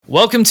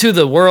Welcome to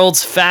the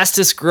world's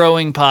fastest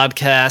growing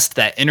podcast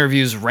that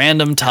interviews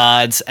random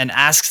Todds and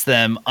asks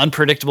them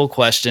unpredictable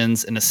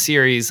questions in a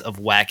series of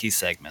wacky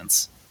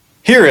segments.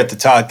 Here at the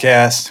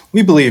Toddcast,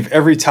 we believe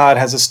every Todd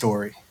has a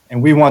story,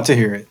 and we want to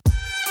hear it.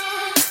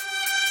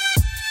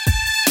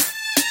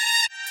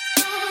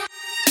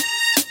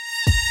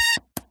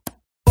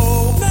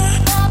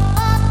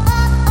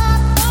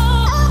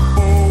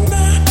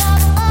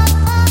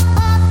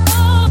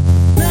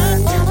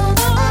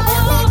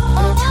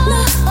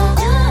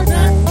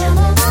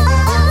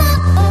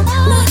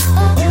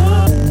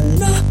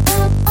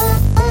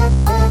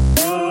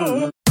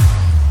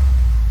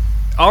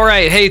 All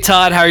right. Hey,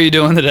 Todd, how are you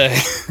doing today?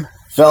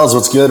 Fellas,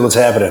 what's good? What's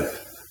happening?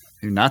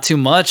 Not too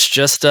much.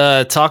 Just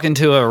talking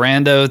to a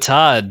rando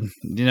Todd.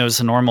 You know,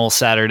 it's a normal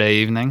Saturday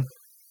evening.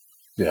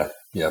 Yeah.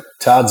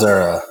 Todds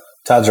are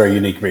a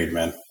unique breed,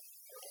 man.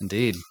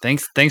 Indeed.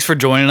 Thanks for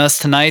joining us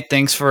tonight.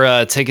 Thanks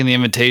for taking the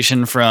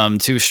invitation from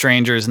two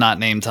strangers not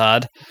named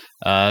Todd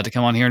to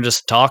come on here and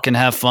just talk and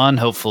have fun,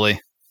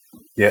 hopefully.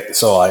 Yeah,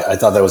 so I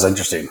thought that was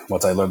interesting.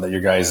 Once I learned that you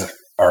guys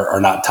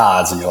are not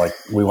Todds and you're like,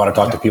 we want to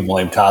talk to people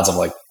named Todds, I'm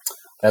like,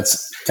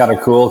 that's kind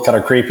of cool, kind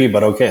of creepy,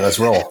 but okay, let's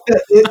roll.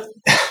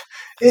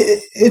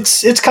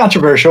 It's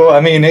controversial. I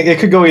mean, it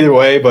could go either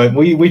way, but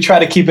we try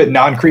to keep it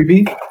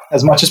non-creepy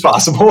as much as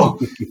possible.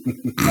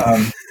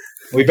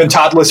 We've been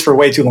Toddless for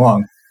way too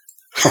long.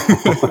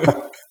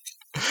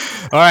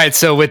 All right,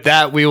 so with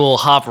that, we will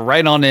hop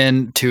right on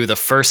into the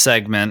first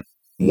segment.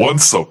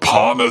 Once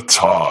Upon a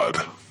Todd.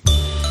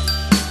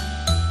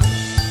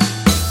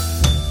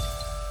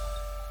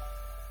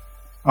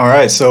 All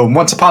right, so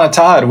Once Upon a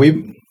Todd,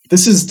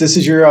 this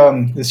is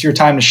your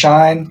time to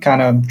shine.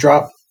 Kind of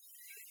drop.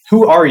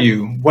 Who are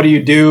you? What do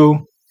you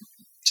do?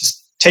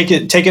 Just take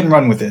it and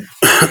run with it.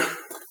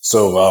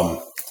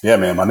 So, yeah,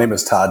 man, my name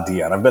is Todd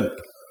Dion.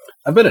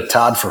 I've been a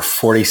Todd for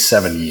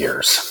 47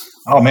 years.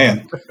 Oh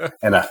man,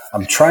 and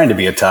I'm trying to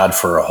be a Todd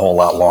for a whole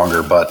lot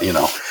longer, but you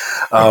know.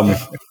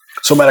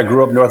 So, man, I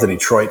grew up north of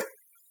Detroit.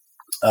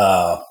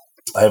 I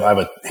have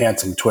a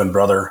handsome twin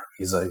brother.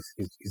 He's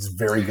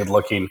very good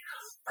looking,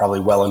 probably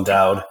well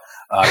endowed.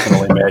 I can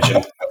only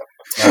imagine.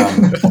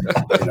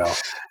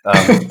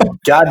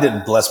 God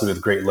didn't bless me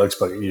with great looks,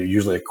 but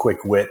usually a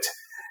quick wit.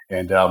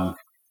 And I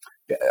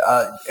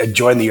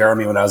joined the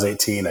Army when I was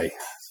 18. I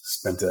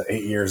spent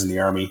 8 years in the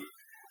Army,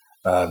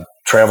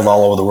 traveled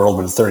all over the world,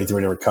 been to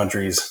 33 different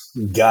countries,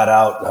 got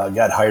out,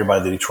 got hired by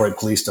the Detroit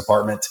Police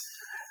Department,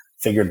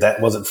 figured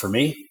that wasn't for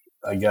me.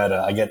 I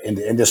got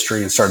into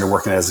industry and started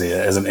working as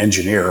an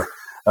engineer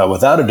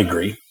without a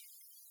degree.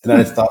 And then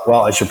I thought,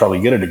 well, I should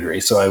probably get a degree.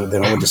 So I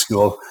went to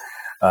school.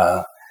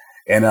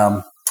 And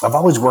I've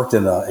always worked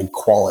in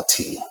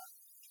quality.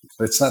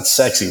 It's not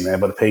sexy, man,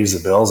 but it pays the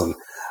bills. And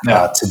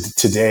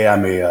today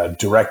I'm a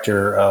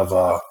director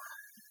of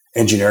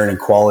engineering and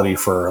quality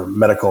for a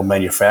medical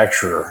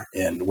manufacturer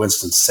in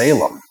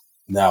Winston-Salem.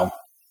 Now,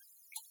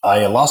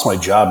 I lost my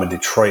job in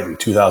Detroit in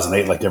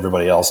 2008 like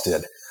everybody else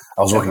did.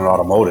 I was working in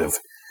automotive.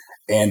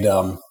 And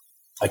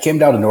I came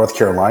down to North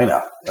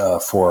Carolina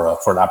for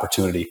an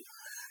opportunity.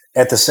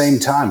 At the same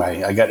time,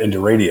 I got into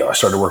radio. I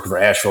started working for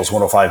Asheville's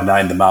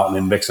 105.9 The Mountain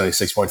and Mix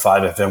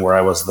 96.5 FM, where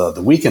I was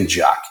the weekend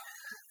jock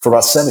for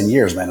about 7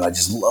 years, man. And I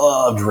just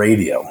loved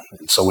radio.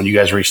 And so when you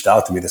guys reached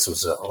out to me, this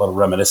was a little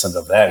reminiscent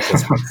of that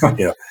because,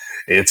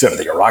 it's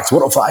everything. It rocks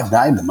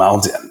 105.9 The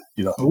Mountain.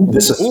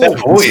 This is that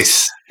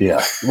voice.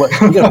 Yeah. You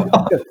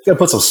gotta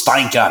put some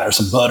stank on it or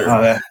some butter.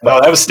 That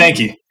was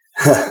stanky.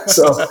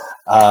 So,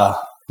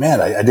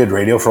 man, I did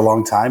radio for a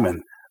long time.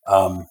 And,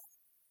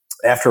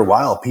 after a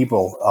while,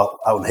 people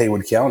out in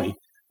Haywood County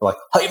were like,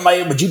 "Hey,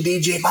 man, would you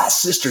DJ my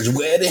sister's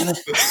wedding?" And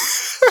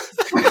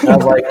I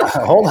was like,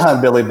 "Hold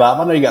on, Billy Bob.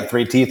 I know you got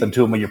 3 teeth and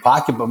 2 of them in your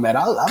pocket, but man,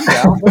 I'm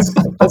down.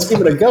 Let's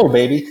give it a go,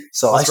 baby."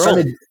 So I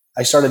started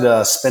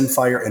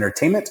Spinfire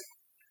Entertainment,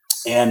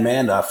 and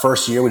man,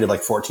 first year we did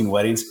like 14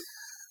 weddings.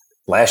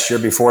 Last year,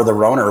 before the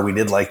Rona, we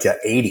did like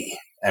 80.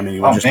 I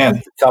mean,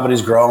 the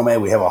company's growing,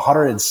 man. We have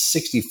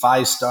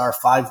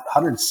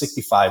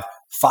 165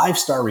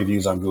 5-star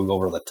reviews on Google.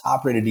 We're the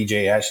top rated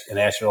DJ in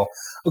Asheville,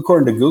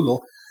 according to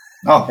Google.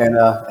 Oh, and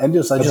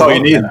that's all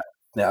you need.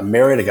 Yeah, I'm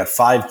married. I got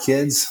 5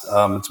 kids.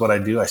 That's what I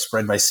do. I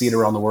spread my seed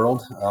around the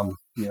world.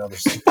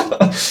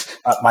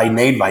 I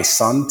named my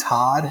son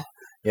Todd.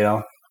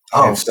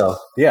 Oh, so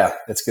yeah,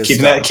 that's good.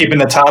 Keeping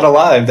the Todd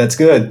alive. That's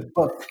good.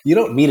 Well, you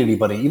don't meet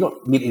anybody. You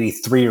don't meet any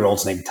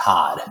 3-year-olds named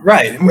Todd.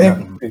 Right.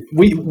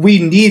 We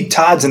need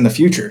Todds in the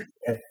future.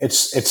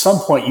 It's at some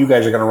point you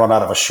guys are going to run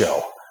out of a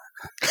show.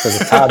 Because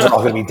the Todds are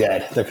all going to be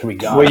dead. They're going to be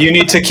gone. Well, you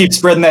need to keep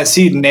spreading that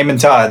seed and naming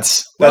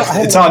Todds.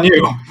 It's on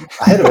you.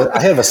 I had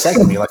a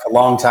vasectomy like a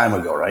long time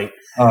ago, right?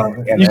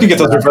 You can get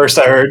those reversed,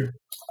 I heard.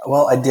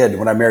 Well, I did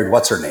when I married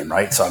what's her name,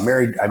 right? So I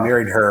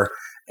married her,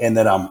 and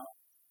then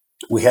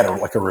we had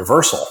a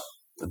reversal.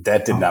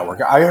 That did not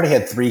work. I already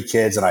had 3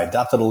 kids, and I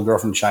adopted a little girl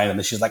from China, and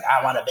then she's like,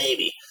 "I want a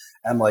baby."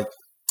 I'm like,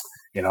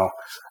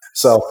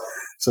 so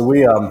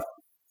we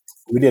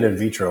did in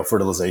vitro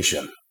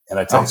fertilization, and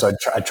I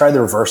tried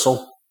the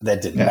reversal.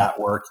 That did not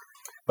work.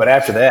 But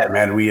after that,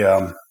 man, we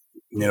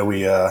we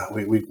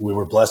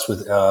were blessed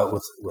with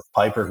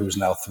Piper, who's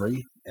now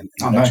 3 in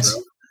the next nice.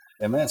 room.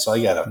 And man, so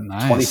I got a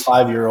Nice.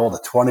 25-year-old, a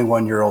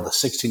 21-year-old, a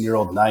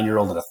 16-year-old,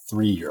 9-year-old, and a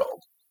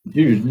 3-year-old.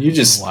 You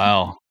just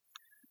wow.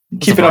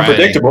 keep a it variety.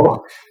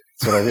 unpredictable.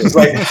 That's what I did. It's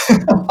like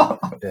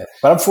Yeah.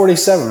 But I'm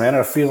 47, man.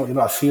 I feel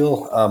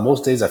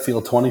most days I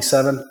feel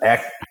 27,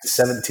 act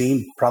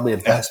 17, probably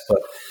at best. But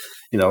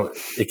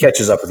it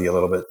catches up with you a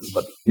little bit.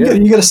 But yeah,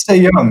 you got to stay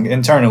young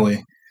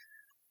internally.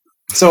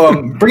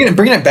 So bringing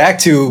it back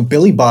to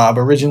Billy Bob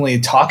originally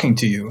talking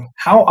to you.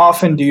 How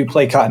often do you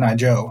play Cotton Eye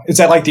Joe? Is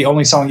that like the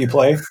only song you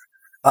play?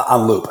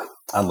 on loop.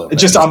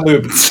 It's just on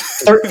loop.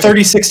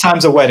 36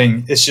 times a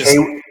wedding. It's just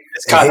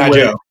it's Cotton Eye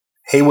Joe.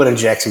 Haywood and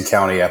Jackson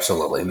County,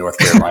 absolutely, North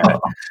Carolina.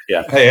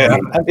 Yeah,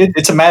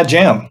 It's a mad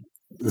jam.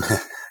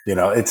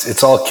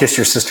 It's all kiss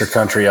your sister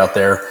country out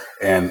there,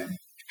 and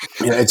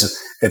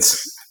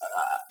it's.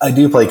 I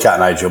do play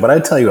Cotton Eye Joe, but I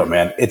tell you what,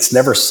 man, it's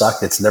never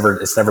sucked. It's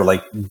never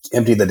like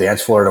empty the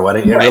dance floor at a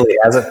wedding. It really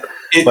hasn't.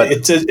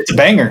 It's a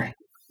banger.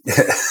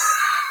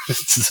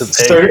 It's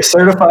a banger.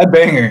 Certified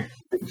banger.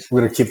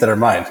 We're gonna keep that in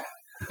mind.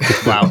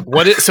 Wow.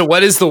 What is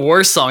the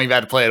worst song you've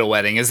had to play at a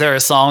wedding? Is there a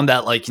song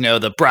that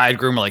the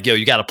bridegroom are like, yo,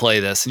 you got to play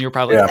this, and you're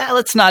probably like,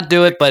 let's not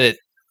do it, but it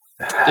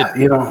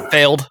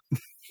failed.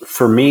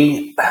 For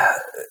me,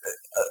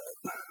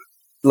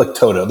 look,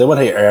 Toto. They want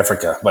to hear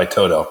Africa by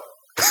Toto.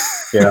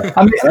 Yeah,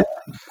 I mean,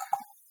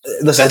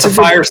 that's a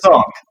fire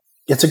song.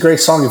 It's a great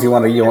song if you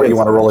want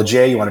to roll a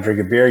J, you want to drink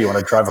a beer, you want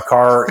to drive a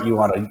car, you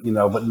want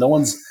to but no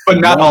one's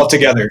all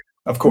together.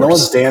 Of course, no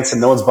one's dancing,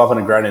 no one's bumping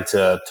and grinding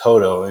to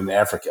Toto in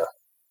Africa.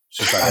 It's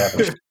just not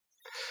happening.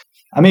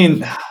 I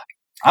mean,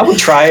 I would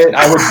try it.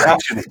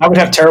 I would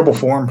have terrible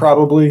form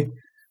probably.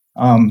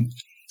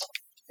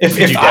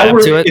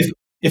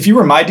 If you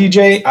were my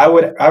DJ, I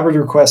would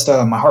request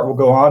 "My Heart Will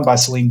Go On" by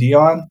Celine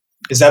Dion.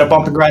 Is that a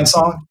bump and grind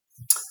song?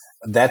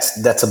 That's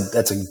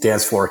a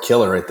dance floor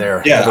killer right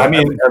there. Yeah,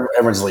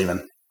 everyone's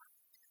leaving.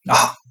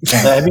 Oh,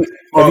 have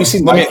you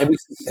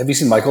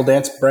seen Michael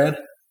dance, Brad?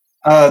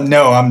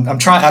 No, I'm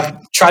trying. I've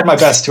tried my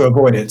best to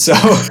avoid it. So,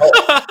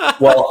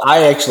 well,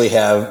 I actually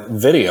have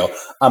video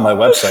on my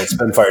website,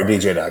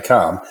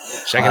 spinfiredj.com.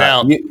 Check it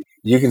out.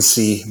 You can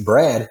see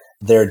Brad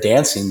there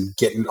dancing,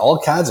 getting all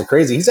kinds of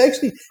crazy. He's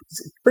actually a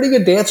pretty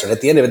good dancer. And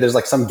at the end of it, there's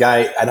like some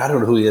guy, and I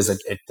don't know who he is at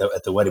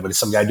the wedding, but it's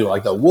some guy doing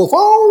like the wolf.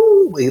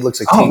 Oh, he looks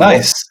like Teen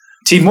Wolf.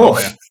 Teen Wolf.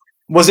 Oh, yeah.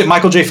 Was it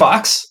Michael J.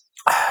 Fox?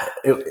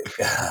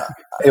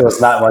 It was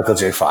not Michael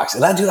J. Fox.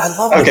 And I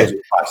love Michael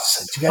J.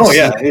 Fox.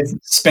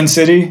 Spin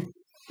City.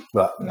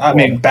 Back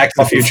to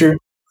the Future.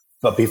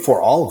 But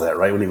before all of that,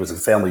 right, when he was in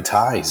Family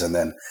Ties, and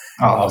then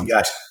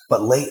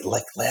but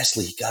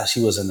lastly,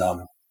 he was in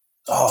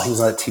he was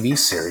on a TV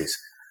series.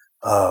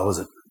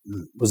 It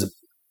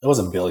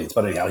wasn't Billions,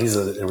 but anyhow, he's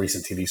a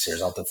recent TV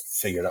series. I'll have to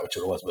figure it out which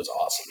it was, but it's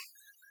awesome.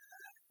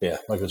 Yeah,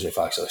 Michael J.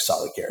 Fox is a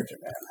solid character,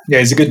 man. Yeah,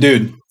 he's a good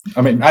dude.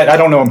 I mean, I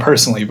don't know him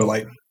personally, but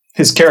like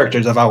his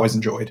characters I've always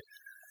enjoyed.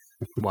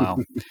 Wow.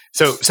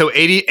 So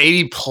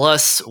 80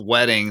 plus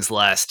weddings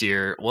last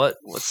year.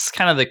 What's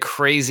kind of the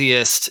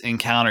craziest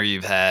encounter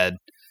you've had?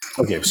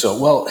 Okay,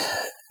 so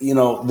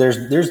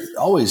there's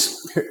always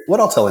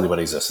what I'll tell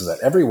anybody is this: is that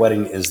every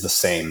wedding is the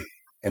same,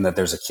 and that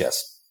there's a kiss.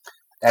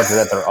 After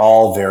that, they're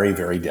all very,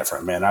 very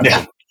different, man.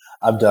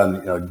 I've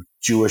done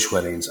Jewish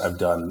weddings. I've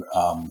done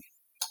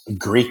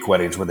Greek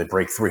weddings where they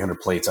break 300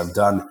 plates. I've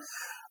done,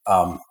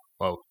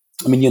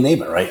 you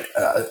name it, right?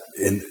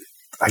 And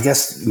I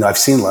guess I've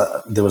seen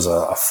there was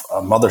a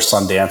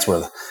mother-son dance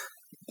where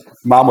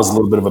mom was a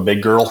little bit of a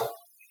big girl,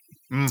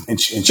 and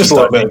she just a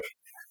little bit.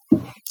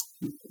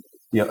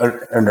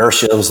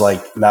 Inertia was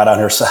like not on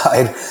her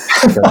side.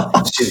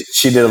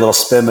 She did a little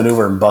spin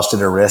maneuver and busted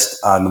her wrist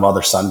on the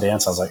mother-son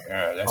dance. I was like,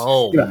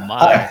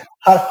 my!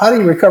 How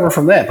do you recover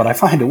from that? But I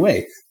find a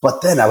way.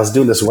 But then I was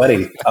doing this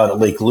wedding out at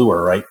Lake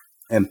Lure, right?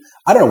 And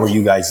I don't know where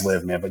you guys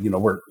live, man, but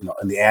we're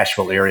in the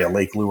Asheville area.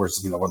 Lake Lure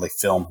is where they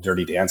film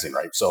Dirty Dancing,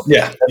 right? So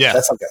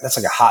that's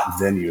like a hot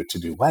venue to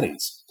do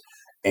weddings.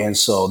 And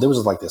so there was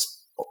like this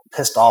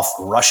pissed off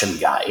Russian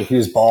guy. He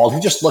was bald. He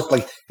just looked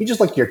like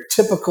your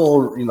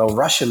typical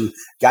Russian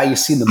guy you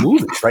see in the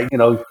movies, right?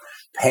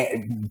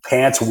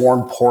 Pants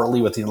worn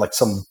poorly with like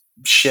some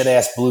shit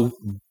ass blue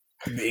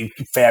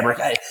fabric.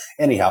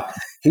 Anyhow,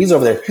 he's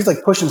over there. He's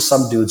like pushing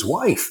some dude's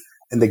wife.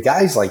 And the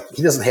guy's like,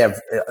 he doesn't have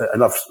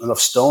enough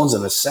stones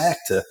in his sack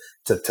to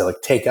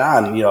like take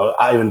on,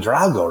 Ivan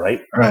Drago,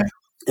 right? Right.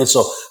 And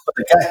so, but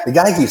the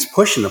guy keeps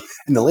pushing him,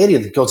 and the lady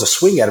that goes to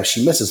swing at him,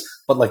 she misses.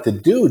 But like the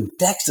dude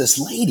decks this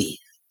lady.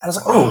 I was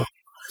like,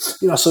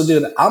 so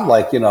dude, I'm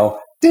like,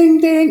 ding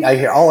ding.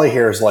 All I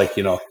hear is like,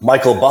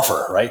 Michael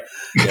Buffer, right?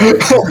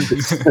 So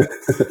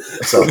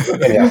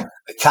anyhow,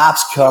 the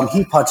cops come.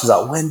 He punches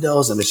out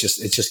windows, and it's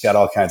just got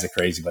all kinds of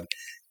crazy. But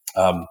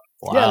yeah,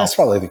 that's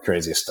probably the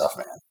craziest stuff,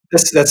 man.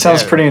 That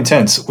sounds pretty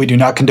intense. We do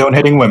not condone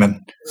hitting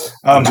women.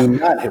 Do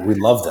not. We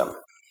love them.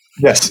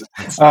 Yes.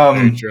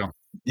 Very true.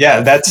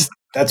 Yeah,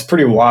 that's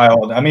pretty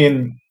wild. I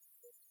mean,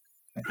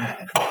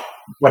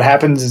 what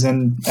happens is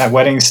at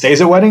weddings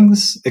stays at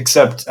weddings,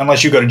 except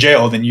unless you go to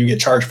jail, then you get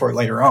charged for it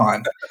later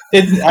on.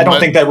 I don't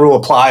think that rule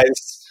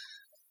applies.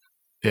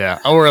 Yeah,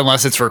 or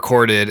unless it's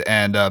recorded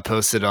and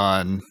posted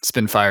on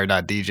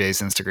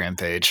spinfire.dj's Instagram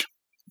page.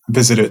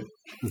 Visit it.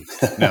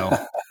 No,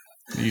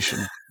 you should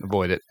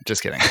avoid it.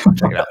 Just kidding.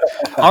 Check it out.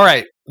 All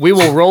right, we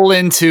will roll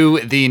into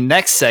the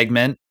next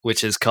segment,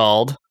 which is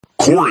called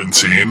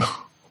Quarantine.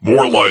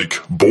 More like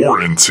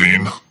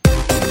Borantine.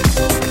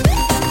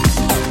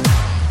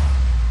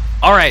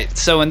 All right,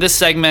 so in this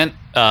segment,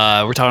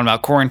 we're talking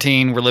about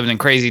quarantine. We're living in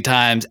crazy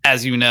times.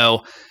 As you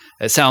know,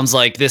 it sounds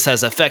like this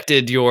has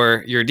affected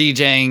your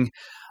DJing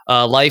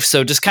life.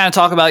 So just kind of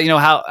talk about,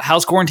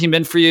 how's quarantine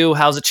been for you?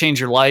 How's it changed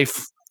your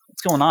life?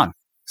 What's going on?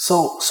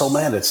 So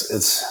man,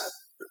 it's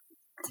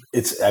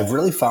I've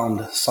really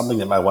found something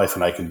that my wife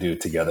and I can do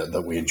together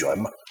that we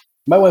enjoy.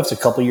 My wife's a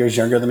couple years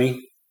younger than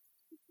me,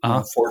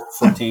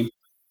 14.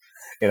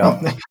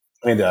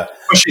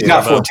 She's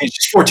not 14.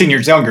 She's 14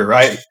 years younger,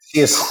 right?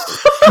 She is.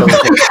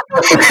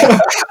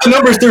 The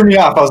numbers threw me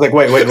off. I was like,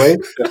 wait.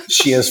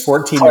 She is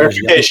 14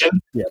 Clarification. years younger.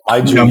 Yeah,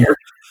 my junior.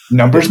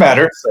 Numbers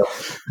matter.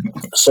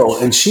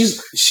 So, and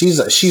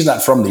she's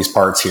not from these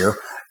parts here,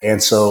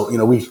 and so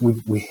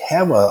we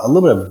have a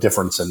little bit of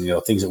difference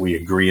in things that we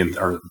agree in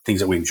or things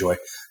that we enjoy.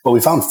 But we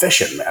found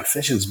fishing, man.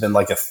 Fishing's been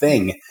like a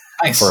thing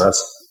for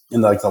us in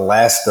like the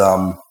last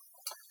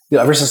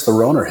ever since the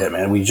Rona hit,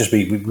 man. We've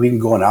been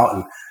going out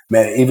and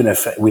man, even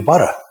if we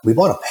bought a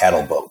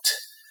paddle boat.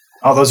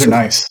 Oh, those are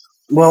nice.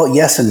 Well,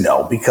 yes and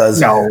no,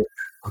 because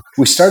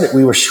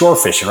we were shore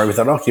fishing, right? We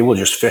thought, okay, we'll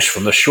just fish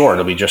from the shore.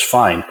 It'll be just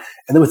fine.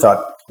 And then we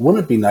thought,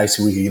 wouldn't it be nice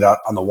if we could get out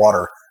on the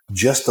water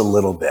just a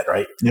little bit,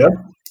 right? Yep.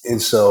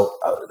 And so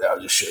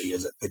I'll just show you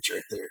as a picture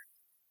right there.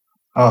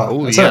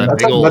 Oh, that's a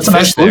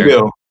nice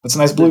bluegill. That's a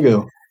nice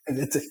bluegill.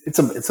 It's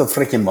a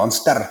freaking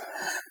monster.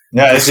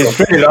 Yeah, it's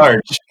pretty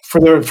large. For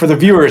the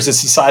viewers,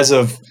 it's the size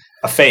of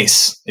a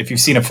face. If you've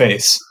seen a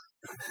face,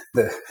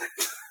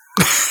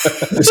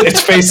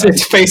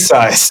 it's face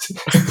sized.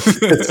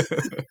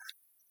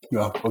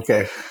 No,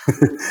 okay.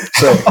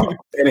 So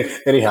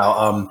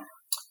anyhow,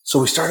 so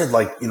we started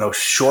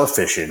shore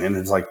fishing, and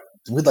it's like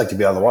we'd like to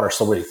be out of the water.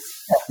 So we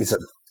said,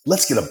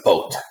 let's get a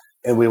boat,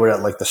 and we were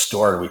at the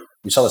store, and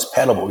we saw this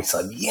paddle boat. We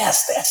said,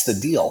 yes, that's the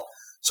deal.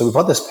 So we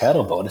bought this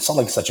paddle boat. It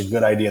sounded like such a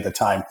good idea at the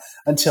time.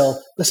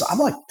 Until listen, I'm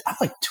like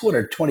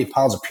 220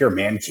 pounds of pure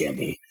man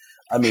candy.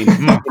 I mean,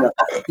 and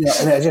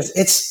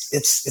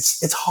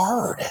it's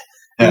hard.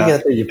 Yeah. You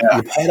get there, you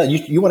paddle.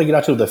 You want to get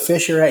out to the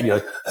fish you're at, and you're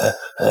like,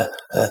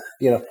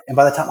 and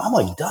by the time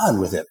I'm done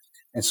with it.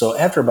 And so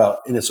after so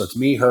it's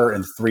me, her,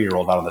 and the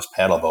 3-year-old out on this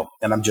paddle boat,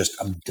 and I'm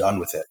done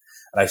with it.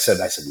 And I said,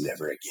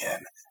 never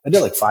again. I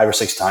did 5 or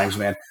 6 times,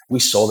 man. We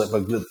sold it,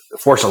 but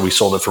fortunately, we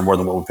sold it for more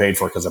than what we paid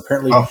for because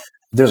apparently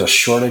there's a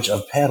shortage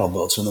of paddle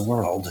boats in the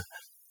world.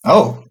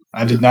 Oh,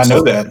 I did not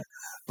know that.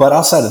 But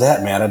outside of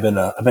that, man, I've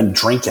been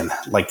drinking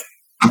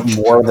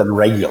more than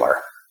regular,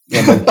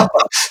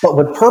 but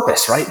with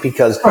purpose, right?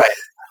 Because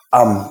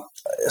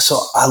so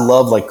I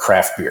love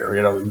craft beer.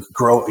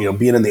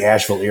 Being in the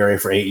Asheville area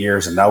for 8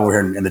 years, and now we're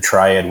in the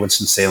Triad,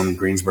 Winston-Salem,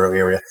 Greensboro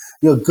area.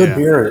 Good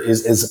beer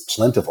is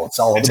plentiful. It's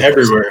all over. It's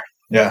everywhere.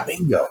 Yeah,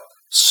 bingo.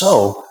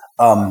 So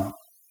I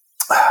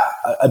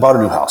bought a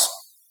new house,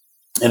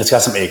 and it's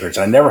got some acreage.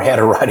 And I never had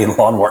a riding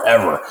lawnmower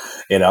ever,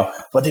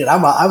 But dude,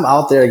 I'm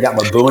out there. I got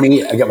my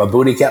boonie. I got my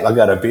boonie cap. I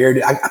got a beer.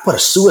 Dude, I put a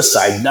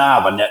suicide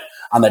knob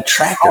on that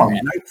tractor,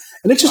 man.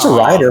 And it's just a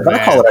rider, but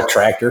I call it a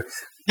tractor.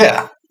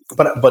 Yeah.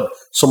 But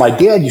so my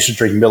dad used to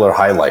drink Miller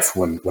High Life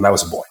when I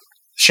was a boy.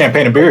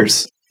 Champagne of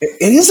beers.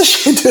 It is a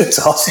champagne. It's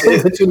awesome.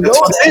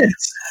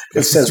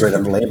 It says right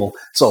on the label.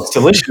 So it's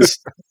delicious.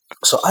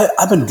 So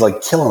I've been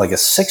killing a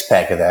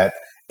 6-pack of that,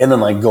 and then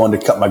going to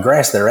cut my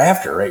grass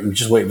thereafter. Right, we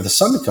just wait for the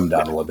sun to come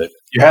down a little bit.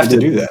 You have to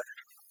do that.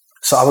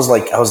 So I was I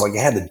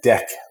had the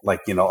deck,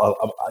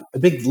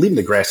 leaving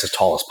the grass as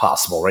tall as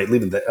possible, right?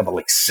 Leaving it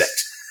about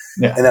 6.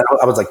 Yeah. And then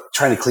I was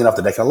trying to clean off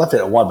the deck. I left it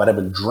at 1, but I've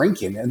been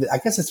drinking. And I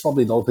guess it's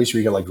probably the only place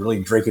where you can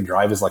really drink and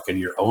drive is in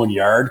your own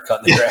yard,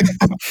 cutting the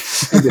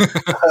grass.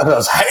 I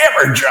was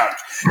hammered drunk.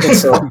 And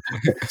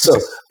so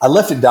I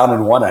left it down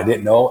in 1. I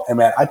didn't know. And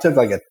man, I took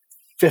a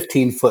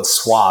 15-foot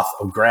swath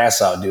of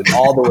grass out, dude,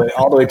 all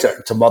the way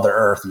to Mother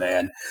Earth,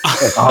 man.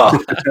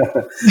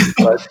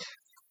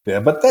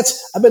 But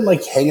I've been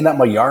hanging out in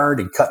my yard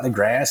and cutting the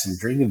grass and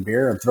drinking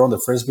beer and throwing the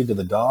Frisbee to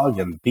the dog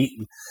and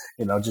beating,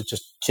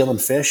 just killing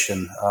fish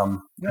and,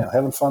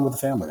 having fun with the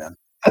family, man.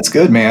 That's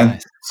good, man.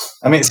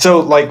 I mean,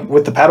 so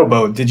with the paddle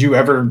boat,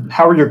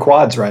 how are your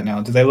quads right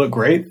now? Do they look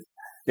great?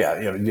 Yeah.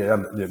 They're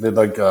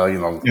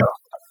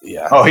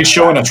yeah. Oh, he's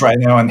showing us right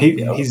now, and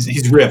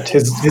he's ripped.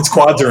 His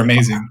quads are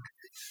amazing.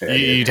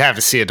 You'd have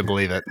to see it to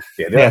believe it.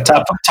 Yeah,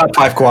 top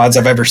 5 quads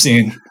I've ever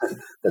seen.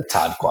 The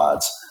Todd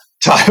quads.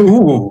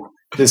 Ooh,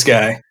 this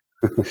guy.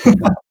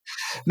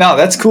 No,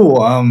 that's cool.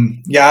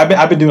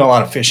 I've been doing a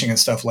lot of fishing and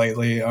stuff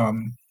lately.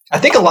 I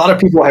think a lot of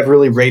people have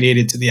really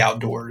radiated to the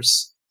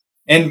outdoors,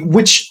 and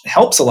which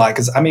helps a lot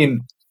because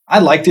I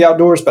like the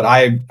outdoors, but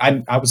I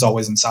was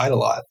always inside a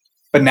lot.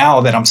 But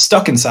now that I'm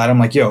stuck inside, I'm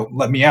like, yo,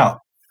 let me out.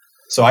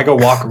 So I go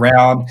walk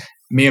around.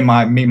 Me and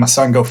my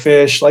son go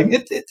fish. Like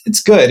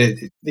it's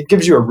good. It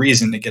gives you a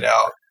reason to get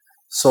out,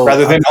 So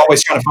rather than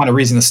always trying to find a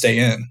reason to stay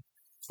in.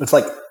 it's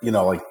like,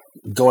 like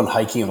going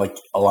hiking like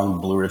along the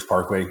Blue Ridge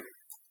Parkway.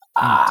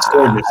 It's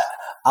gorgeous.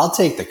 I'll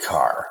take the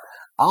car.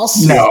 I'll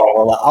see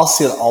No. I'll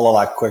see it all a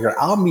lot quicker.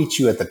 I'll meet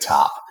you at the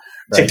top.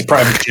 Take the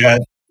private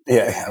jet.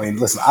 Yeah, I mean,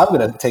 listen, I'm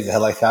going to take a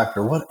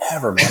helicopter,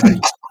 whatever,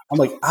 man. I'm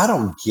like, I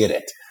don't get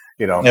it.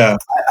 Yeah.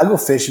 I go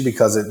fishing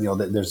because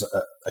there's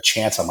a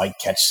chance I might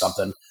catch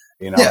something.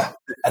 Yeah.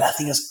 And the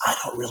thing is, I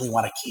don't really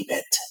want to keep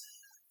it.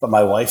 But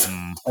my wife,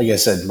 like I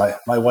said,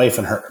 my wife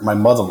and my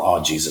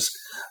mother-in-law,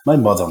 my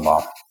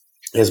mother-in-law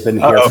has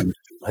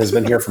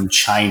been here from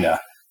China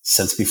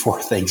since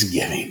before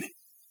Thanksgiving.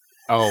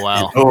 Oh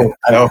wow. Oh,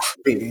 no.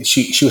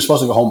 She was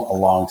supposed to go home a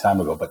long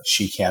time ago, but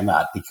she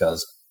cannot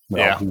because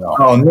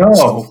Oh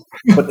no.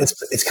 But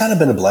it's kind of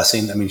been a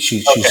blessing. I mean,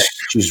 she's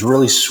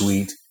really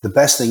sweet. The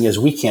best thing is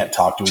we can't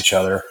talk to each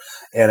other,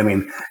 and I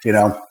mean,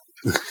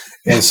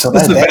 and so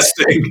That's the best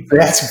thing.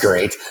 That's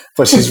great.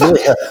 But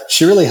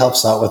she really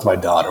helps out with my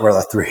daughter, or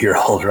the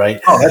 3-year-old,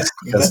 right? Oh,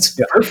 that's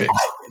perfect.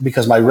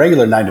 Because my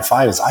regular 9 to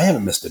 5 is I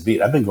haven't missed a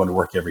beat. I've been going to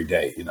work every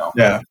day,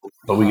 Yeah.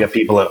 But we got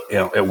people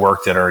at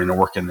work that are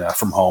working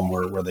from home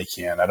where they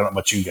can. I don't know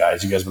about you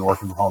guys. You guys been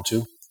working from home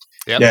too?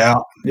 Yep.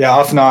 Yeah.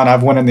 Off and on.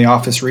 I've went in the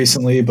office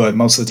recently, but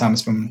most of the time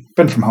it's been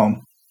from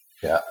home.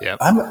 Yeah. Yep.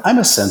 I'm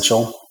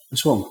essential. I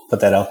just want to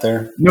put that out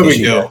there. No big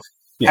deal.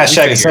 Yeah,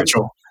 Hashtag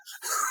essential.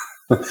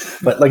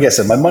 But like I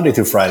said, my Monday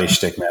through Friday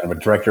shtick, man, I'm a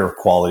director of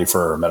quality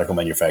for a medical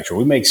manufacturer.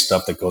 We make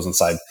stuff that goes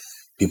inside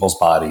people's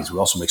bodies. We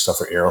also make stuff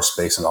for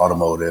aerospace and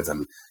automotive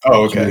and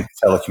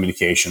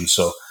telecommunications.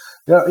 So,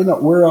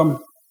 we're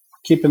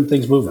keeping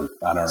things moving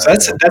on our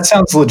end. That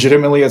sounds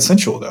legitimately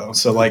essential, though.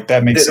 So, like,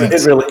 that makes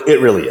sense. It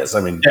really is.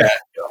 I mean,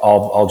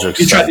 all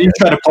jokes aside. You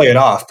try to play it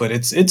off, but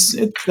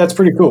that's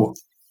pretty cool.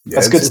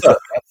 That's good stuff.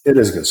 It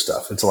is good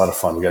stuff. It's a lot of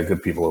fun. We got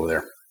good people over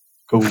there.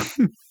 Cool.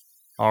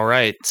 All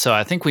right. So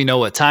I think we know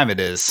what time it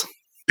is.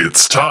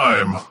 It's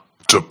time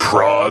to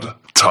prod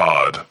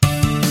Todd.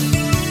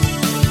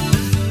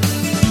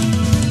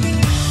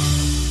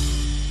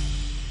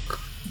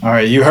 All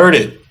right, you heard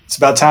it. It's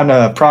about time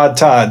to prod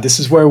Todd. This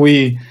is where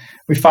we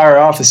fire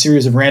off a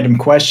series of random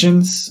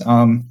questions.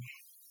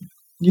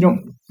 You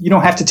don't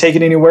have to take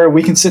it anywhere.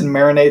 We can sit and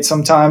marinate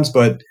sometimes,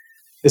 but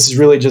this is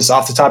really just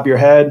off the top of your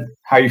head.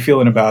 How are you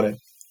feeling about it?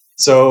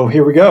 So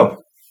here we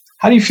go.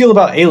 How do you feel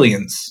about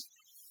aliens?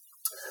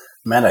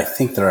 Man, I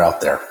think they're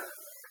out there.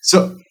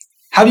 So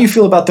how do you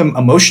feel about them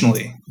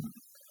emotionally?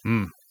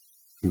 I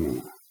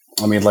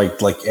mean,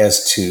 like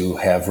as to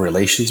have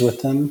relations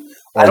with them?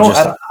 I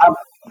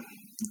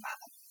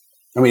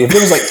mean, if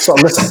it was like, so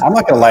listen, I'm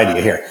not going to lie to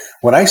you here.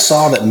 When I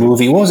saw that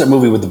movie, what was that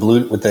movie with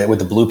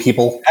the blue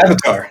people?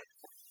 Avatar.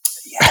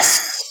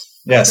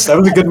 Yes, that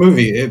was a good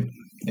movie.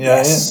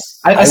 Yes.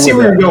 I see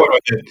where you're going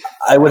with it.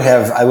 I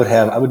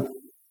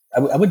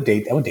would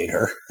date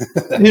her.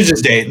 You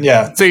just date,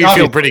 yeah. So you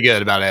feel pretty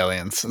good about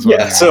aliens.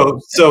 Yeah. So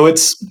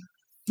it's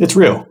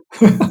real.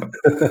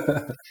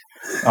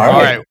 All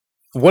right.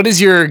 What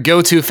is your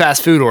go-to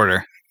fast food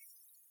order?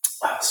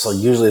 So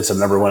usually it's a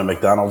number one at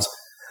McDonald's.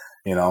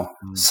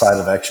 Side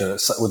of extra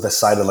with a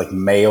side of like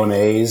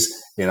mayonnaise,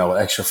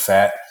 extra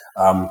fat.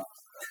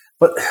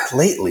 But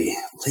lately,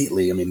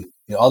 I mean,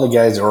 all the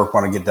guys at work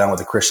want to get down with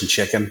the Christian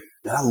chicken.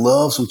 And I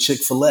love some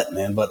Chick-fil-A,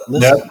 man. But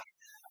listen,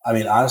 I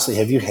mean, honestly,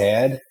 have you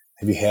had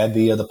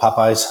the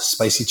Popeyes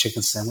spicy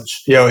chicken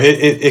sandwich?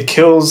 It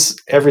kills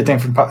everything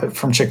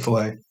from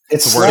Chick-fil-A.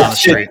 It's the word on the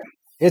street.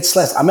 It's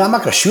less. I mean, I'm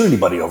not going to shoot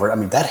anybody over it. I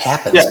mean, that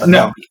happens. Yeah, but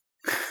no.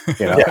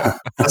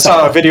 I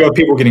saw a video of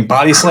people getting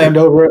body slammed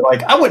over it.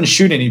 Like, I wouldn't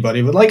shoot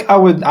anybody, but like I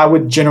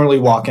would generally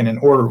walk in and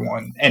order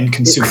one and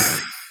consume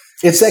it.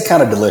 It's that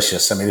kind of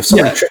delicious. I mean, if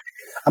somebody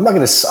I'm not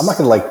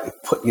gonna like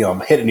put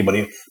hit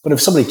anybody, but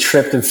if somebody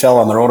tripped and fell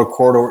on their own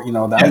accord, or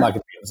I'm not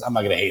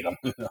gonna hate them.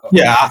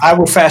 Yeah, I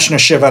will fashion a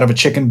shiv out of a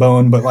chicken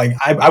bone, but like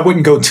I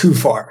wouldn't go too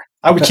far.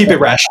 I would keep it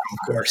rational,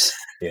 of course.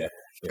 Yeah.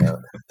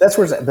 That's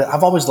where. But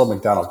I've always loved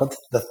McDonald's. But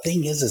the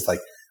thing is like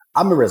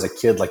I remember as a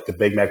kid, like the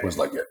Big Mac was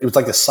like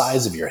the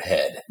size of your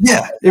head.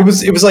 Yeah, it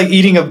was like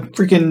eating a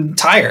freaking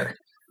tire.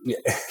 Yeah,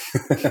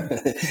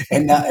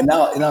 and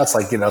now it's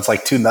like it's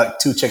like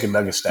two chicken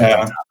nuggets stacked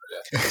on top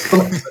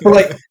of it. But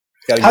like,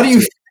 how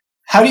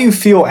do you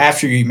feel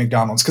after you eat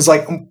McDonald's? Because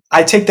like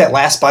I take that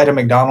last bite of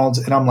McDonald's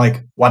and I'm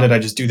like, why did I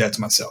just do that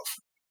to myself?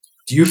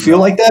 Do you feel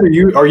like that,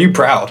 or are you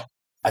proud?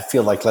 I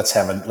feel like let's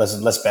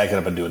back it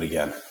up and do it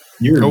again.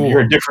 You're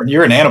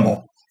an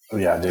animal.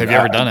 Yeah, dude. Have you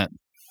ever done it?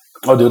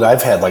 Oh, dude,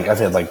 I've had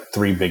like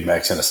 3 Big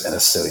Macs in a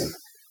sitting.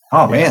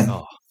 Oh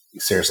man,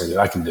 seriously, dude,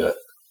 I can do it.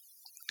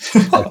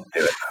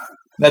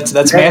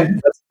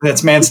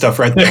 That's man stuff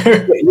right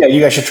there. Yeah, you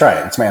guys should try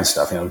it. It's man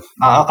stuff.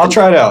 I'll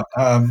try it out.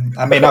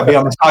 I may not be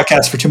on this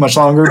podcast for too much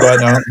longer,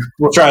 but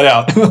we'll try it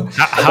out.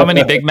 How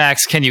many Big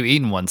Macs can you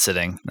eat in one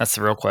sitting? That's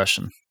the real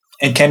question.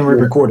 And can we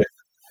record it?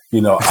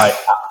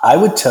 I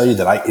would tell you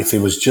that if it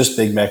was just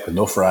Big Mac with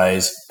no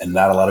fries and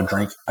not a lot of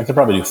drink, I could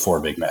probably do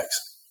 4 Big Macs.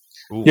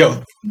 Ooh.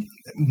 Yo,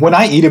 when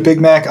I eat a Big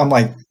Mac, I'm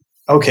like,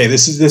 okay,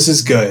 this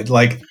is good.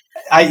 Like,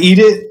 I eat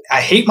it.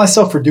 I hate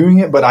myself for doing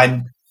it, but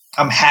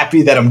I'm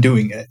happy that I'm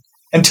doing it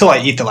until I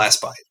eat the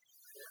last bite.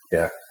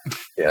 Yeah.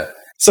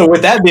 So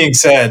with that being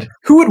said,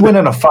 who would win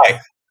in a fight?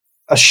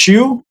 A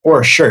shoe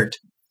or a shirt?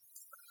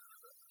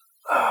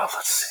 Oh,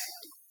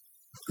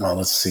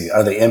 let's see.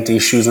 Are they empty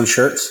shoes and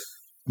shirts?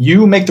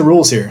 You make the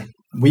rules here.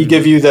 We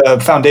give you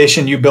the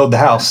foundation, you build the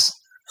house.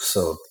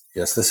 So,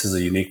 yes, this is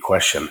a unique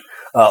question.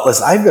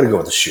 Listen, I've got to go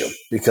with a shoe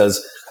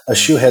because a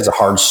shoe has a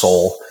hard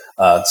sole,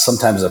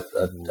 sometimes a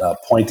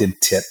pointed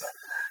tip.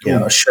 You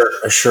know, a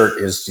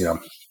shirt is,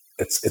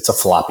 it's a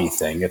floppy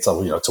thing. It's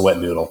a wet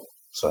noodle.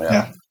 So,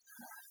 yeah.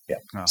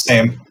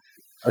 Same.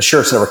 A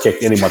shirt's never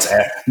kicked anyone's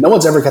ass. No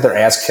one's ever got their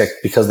ass kicked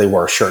because they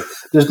wore a shirt.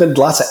 There's been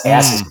lots of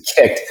asses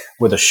kicked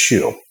with a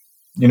shoe.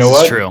 You know This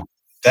what? is true.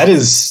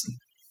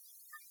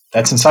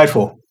 That's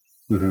insightful.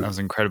 Mm-hmm. That was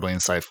incredibly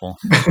insightful.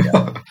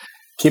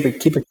 Keep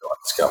it going.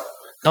 Let's go.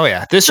 Oh,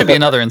 yeah. This should be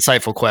another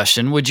insightful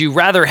question. Would you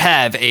rather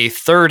have a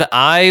third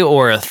eye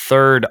or a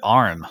third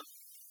arm?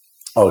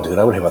 Oh, dude,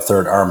 I would have a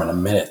third arm in a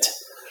minute.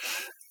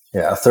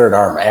 Yeah, a third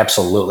arm,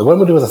 absolutely. What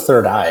would I do with a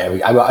third eye? I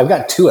mean, I've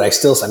got 2,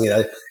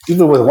 and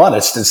even with one,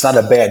 it's not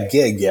a bad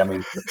gig. I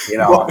mean, I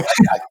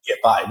can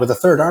get by. With a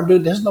third arm,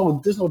 dude, there's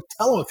no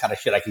telling what kind of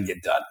shit I can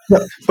get done. Yeah,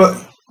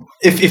 but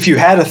if you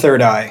had a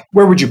third eye,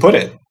 where would you put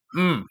it?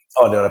 Oh,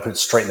 dude, I put it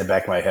straight in the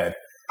back of my head.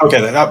 Okay,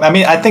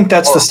 I think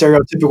that's the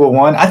stereotypical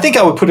one. I think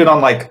I would put it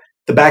on like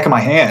the back of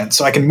my hand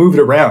so I can move it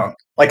around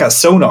like a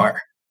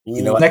sonar.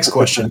 You know what? Next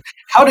question.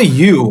 How do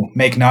you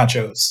make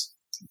nachos?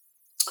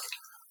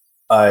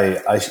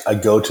 I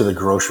go to the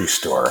grocery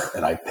store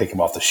and I pick them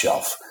off the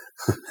shelf.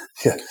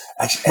 Yeah,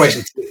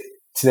 actually,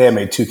 today I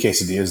made 2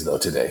 quesadillas though.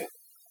 Today,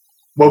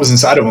 What was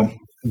inside of them?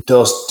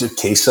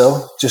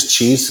 queso, just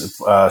cheese,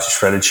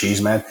 shredded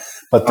cheese, man.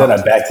 But then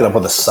I backed it up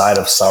with a side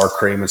of sour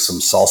cream and some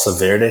salsa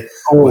verde. It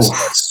was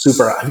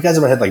super. Have you guys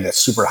ever had like that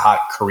super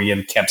hot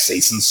Korean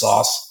capsaicin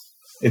sauce?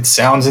 It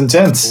sounds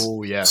intense.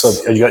 Oh, yes. So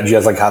do you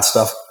guys like hot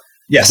stuff?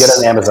 Yes. Get it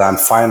on Amazon.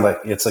 Find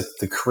it's like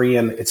the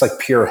Korean. It's like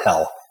pure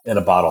hell in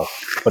a bottle.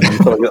 But if you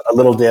put a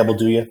little dab will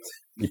do you.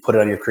 You put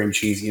it on your cream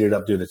cheese, eat it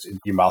up, dude.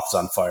 Your mouth's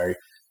on fire.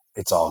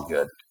 It's all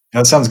good.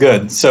 That sounds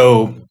good.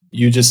 So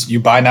you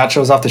buy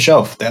nachos off the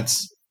shelf.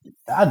 That's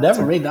I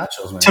never made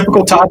nachos, man.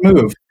 typical Todd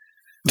move.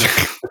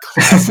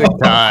 Classic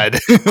Todd.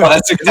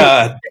 Classic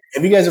Todd.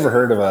 Have you guys ever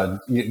heard of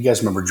you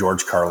guys remember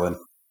George Carlin?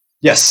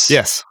 Yes.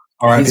 Yes.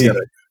 R.I.P.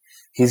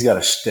 He's got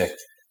a shtick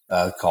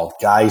called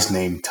Guys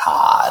Named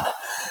Todd.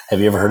 Have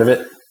you ever heard of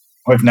it?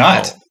 If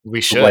not,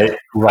 We should.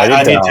 Write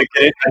I it down.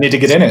 I need to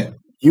get in it.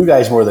 You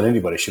guys more than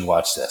anybody should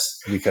watch this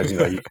because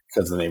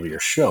because of the name of your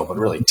show. But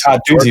really,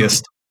 Todd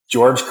enthusiast.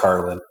 George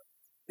Carlin.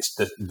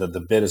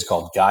 The bit is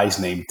called Guys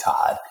Named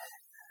Todd.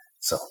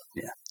 So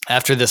yeah.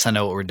 After this, I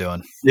know what we're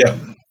doing. Yeah.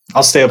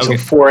 I'll stay up till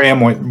 4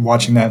 a.m.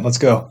 watching that. Let's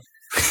go.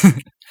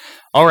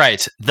 All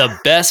right. The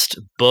best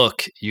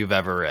book you've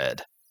ever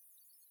read.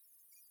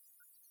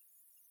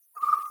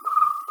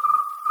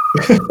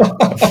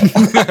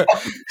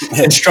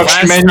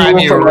 Instruction Last time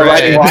manual you for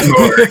riding read.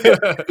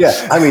 lawnmower.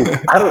 Yeah, I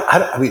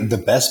mean,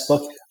 the best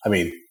book. I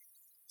mean,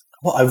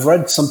 well, I've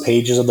read some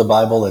pages of the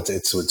Bible.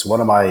 It's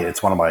one of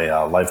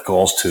my life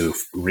goals to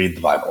read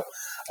the Bible.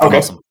 Okay.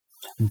 Awesome.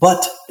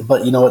 But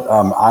you know what?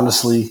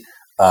 Honestly,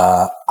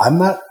 I'm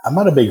not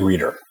a big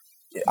reader.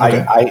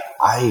 Okay.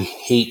 I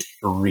hate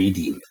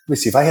reading. Let me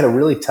see if I had to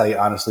really tell you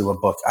honestly what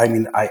book. I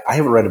mean, I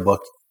haven't read a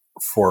book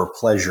for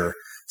pleasure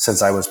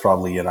since I was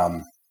probably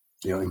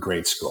in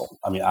grade school.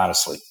 I mean,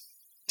 honestly.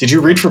 Did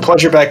you read for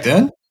pleasure back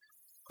then?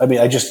 I mean,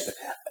 I just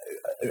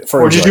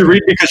Or did you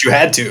read because you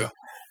had to?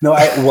 No,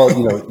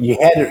 you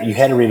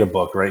had to read a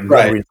book, right? You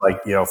had to read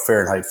like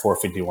Fahrenheit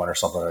 451 or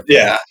something like that.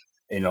 Yeah.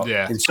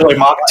 Yeah. and so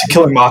To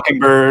Kill a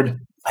Mockingbird.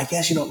 I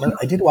guess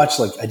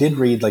I did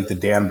read like the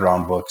Dan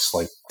Brown books,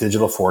 like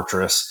Digital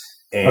Fortress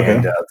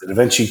and the Da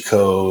Vinci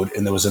Code,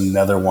 and there was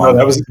another one. Oh,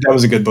 that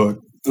was a good book.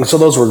 And so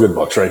those were good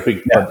books, right?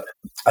 But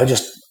I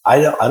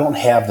don't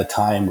have the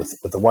time with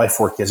the wife,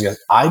 4 kids.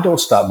 I don't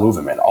stop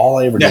moving, man. All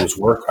I ever do is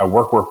work. I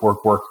work,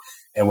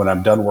 and when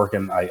I'm done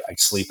working, I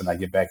sleep and I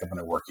get back up and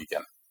I work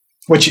again.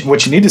 What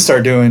you need to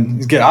start doing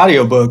is get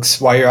audiobooks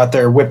while you're out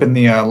there whipping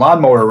the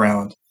lawnmower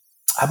around.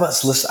 I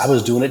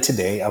was doing it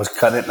today. I was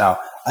cutting it now.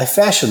 I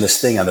fashioned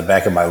this thing on the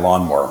back of my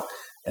lawnmower,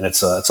 and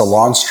it's a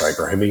lawn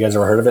striper. Have you guys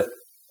ever heard of it?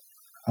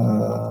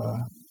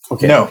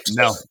 Okay. No.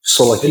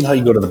 So like how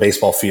you go to the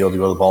baseball field, you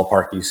go to the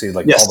ballpark, you see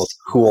like all those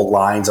cool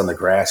lines on the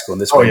grass going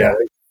this way. Yeah. That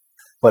way.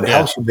 But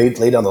how should they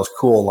lay down those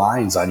cool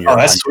lines on your? Oh,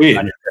 that's sweet.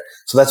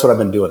 So that's what I've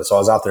been doing. So I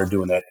was out there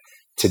doing that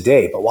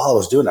today. But while I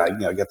was doing that,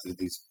 I got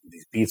these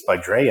Beats by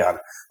Dre on.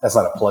 That's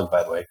not a plug,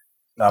 by the way.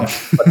 But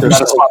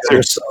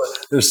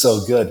they're so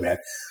good, man.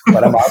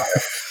 But I'm out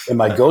there. And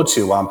my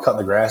go-to while I'm cutting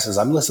the grass is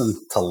I'm listening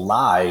to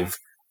Live,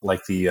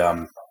 like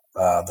the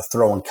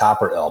Throwing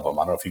Copper album.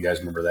 I don't know if you guys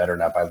remember that or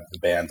not, by the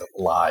band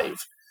Live.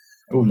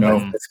 Oh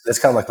no, That's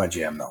kind of like my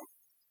jam, though.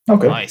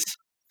 Okay. Nice.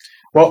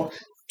 Well,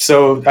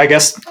 so I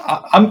guess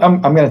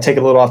I'm going to take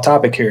a little off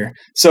topic here.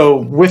 So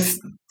with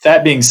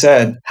that being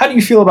said, how do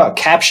you feel about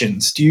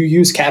captions? Do you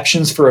use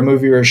captions for a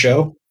movie or a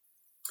show?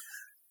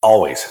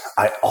 Always.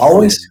 I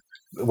always.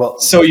 Well,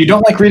 so you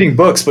don't like reading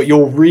books, but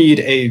you'll read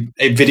a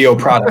video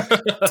product.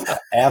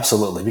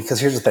 Absolutely. Because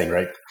here's the thing,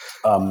 right?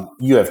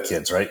 You have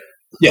kids, right?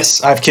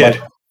 Yes, I have kids.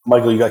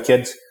 Michael, you got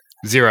kids?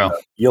 0.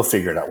 You'll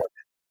figure it out.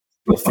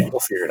 You'll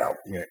figure it out.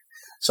 Yeah.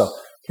 So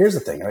here's the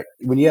thing, right?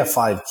 When you have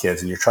 5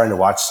 kids and you're trying to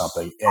watch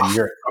something and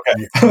you're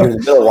in the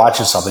middle of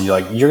watching something,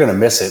 you're going to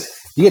miss it.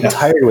 You get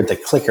tired with the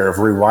clicker of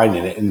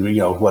rewinding it and,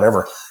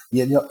 whatever.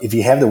 If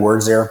you have the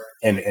words there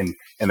and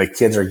the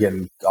kids are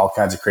getting all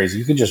kinds of crazy,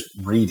 you can just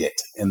read it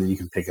and then you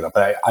can pick it up.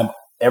 But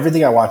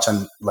everything I watch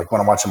on, like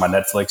when I'm watching my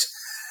Netflix,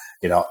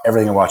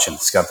 everything I'm watching,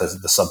 it's got the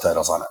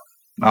subtitles on it.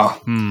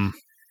 Oh,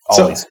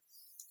 always. So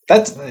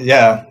that's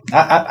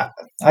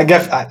I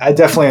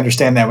definitely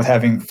understand that with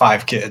having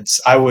 5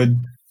 kids. I would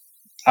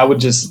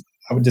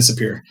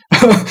disappear.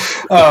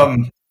 Yeah,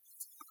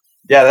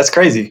 that's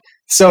crazy.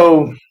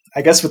 So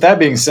I guess with that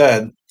being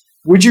said,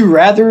 would you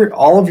rather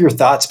all of your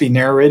thoughts be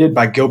narrated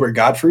by Gilbert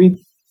Gottfried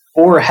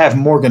or have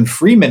Morgan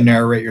Freeman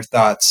narrate your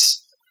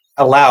thoughts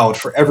aloud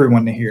for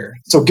everyone to hear?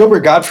 So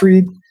Gilbert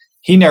Gottfried,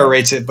 he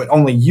narrates it, but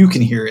only you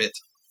can hear it.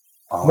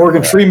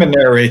 Morgan Freeman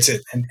narrates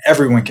it and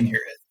everyone can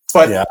hear it.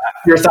 But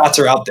your thoughts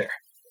are out there.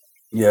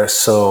 Yeah,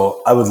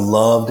 so I would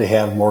love to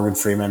have Morgan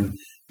Freeman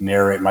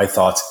narrate my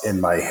thoughts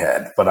in my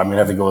head, but I'm going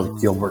to have to go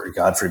with Gilbert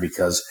Gottfried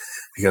because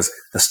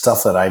the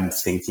stuff that I'm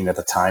thinking at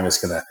the time is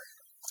going to,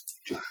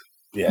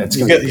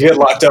 you get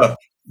locked up,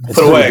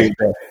 put away.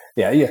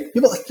 Yeah.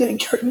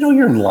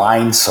 You're in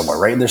line somewhere,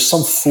 right? And there's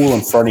some fool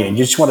in front of you, and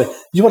you just want to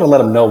let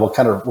them know what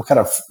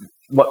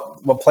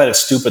planet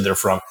stupid they're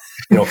from.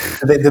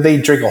 Did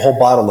they drink a whole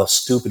bottle of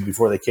stupid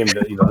before they came to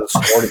the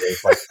store today?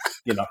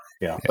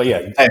 But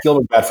yeah,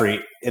 Gilbert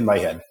Gottfried in my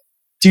head.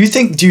 Do you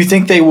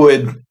think they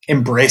would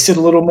embrace it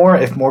a little more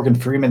if Morgan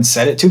Freeman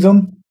said it to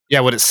them?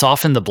 Yeah, would it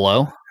soften the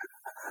blow?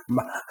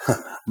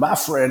 My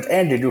friend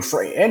Andy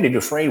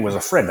Dufresne was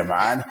a friend of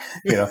mine.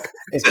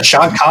 Is it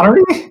Sean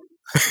Connery?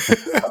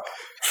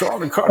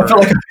 Sean Connery.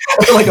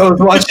 I feel like I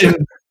was watching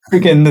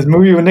freaking this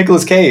movie with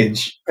Nicolas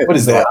Cage. What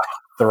is that?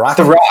 The Rock.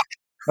 The Rock.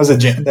 That was a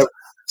jam.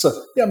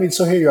 So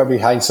here you are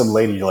behind some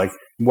lady. You're like,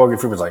 Morgan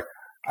Freeman's like,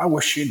 I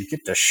wish she'd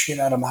get the shit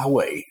out of my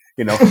way,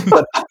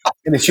 But,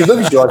 and then she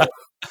looks at you like,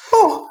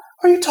 oh,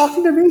 are you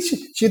talking to me?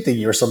 She'd think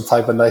you were some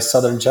type of nice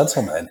Southern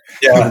gentleman.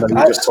 Yeah, you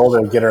just told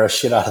her to get her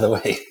shit out of the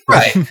way.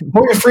 Right.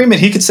 Morgan Freeman,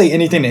 he could say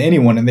anything to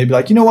anyone, and they'd be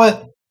like, you know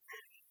what?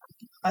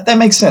 That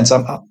makes sense.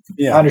 I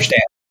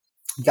understand.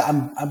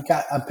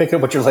 I'm picking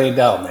up what you're laying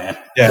down, man.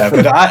 Yeah,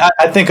 but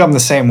I think I'm the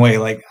same way.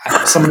 Like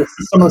some of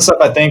the stuff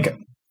I think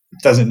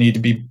doesn't need to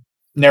be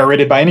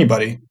narrated by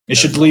anybody. It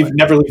should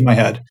never leave my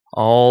head.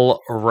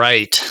 All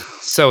right.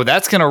 So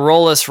that's going to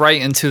roll us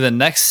right into the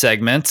next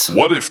segment.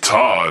 What if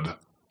Todd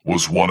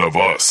was one of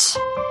us?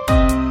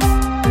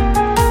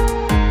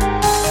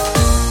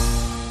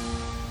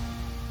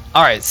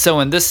 All right. So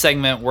in this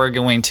segment, we're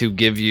going to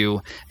give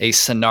you a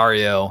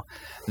scenario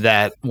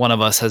that one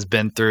of us has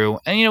been through.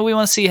 And, we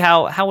want to see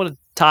how would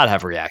Todd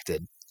have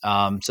reacted.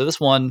 So this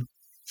one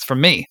is from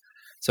me.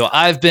 So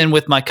I've been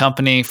with my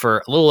company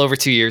for a little over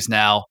 2 years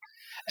now.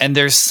 And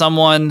there's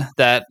someone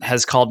that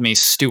has called me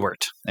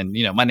Stuart. And,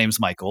 my name's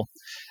Michael.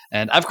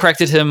 And I've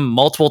corrected him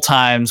multiple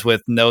times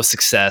with no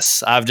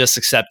success. I've just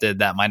accepted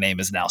that my name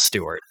is now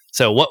Stuart.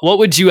 So what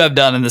would you have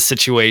done in this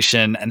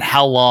situation? And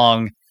how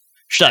long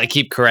should I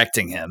keep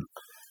correcting him?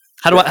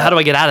 How do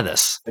I get out of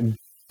this?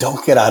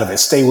 Don't get out of it.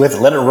 Stay with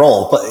it. Let it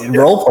roll. But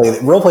role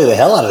play the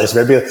hell out of this,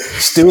 man.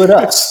 Stew it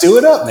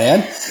up,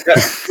 man.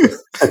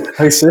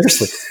 I mean,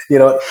 seriously.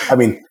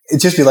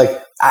 It'd just be like,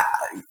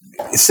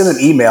 send an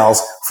emails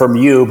from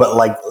you, but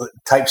like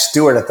type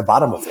Stuart at the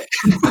bottom of it.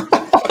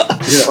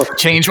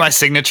 Change my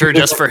signature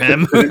just for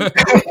him.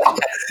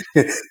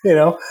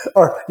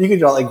 Or you can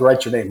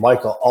write your name,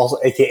 Michael, also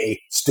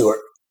AKA Stuart.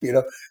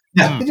 Yeah.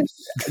 Have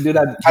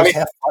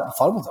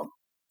fun with them.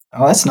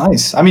 Oh, that's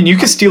nice. I mean, you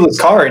could steal his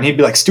car and he'd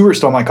be like, Stuart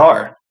stole my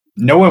car.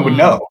 No one would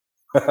know.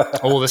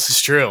 Oh, this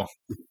is true.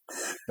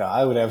 No,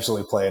 I would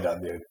absolutely play it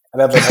up, dude.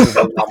 And I'd be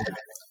like,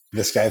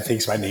 this guy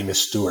thinks my name is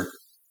Stuart.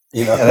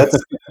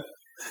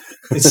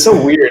 It's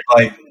so weird.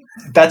 Like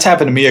that's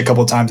happened to me a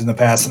couple of times in the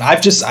past, and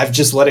I've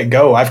just let it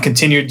go. I've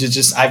continued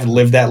to I've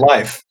lived that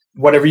life.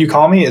 Whatever you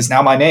call me is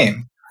now my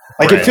name.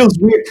 Like It feels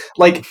weird.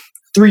 Like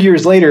 3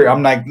 years later,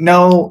 I'm like,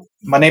 no,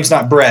 my name's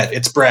not Brett,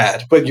 it's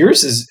Brad. But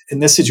yours is in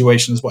this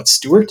situation is what,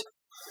 Stuart?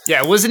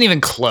 Yeah, it wasn't even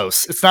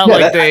close. It's not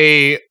like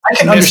I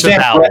can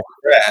understand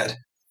Brad.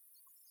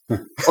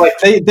 Like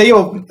they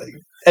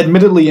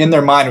admittedly in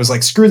their mind was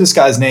like, screw this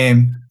guy's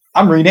name.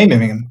 I'm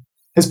renaming him.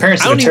 His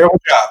parents did a terrible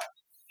job.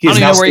 I don't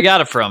even know where he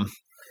got it from.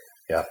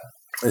 Yeah.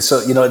 So,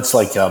 it's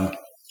like, so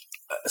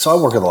I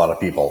work with a lot of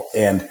people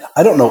and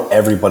I don't know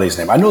everybody's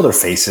name. I know their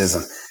faces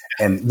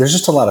and there's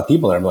just a lot of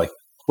people there. I'm like,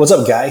 what's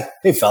up, guy?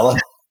 Hey, fella.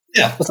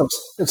 Yeah. What's up?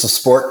 It's a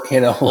sport,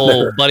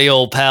 Old buddy,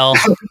 old pal.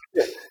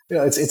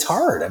 it's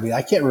hard. I mean,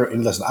 I can't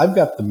listen. I've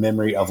got the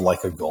memory of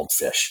like a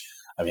goldfish.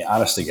 I mean,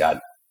 honest to God.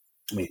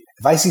 I mean,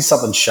 if I see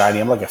something shiny,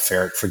 I'm like a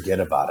ferret. Forget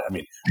about it. I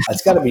mean,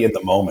 it's got to be in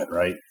the moment,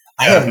 right?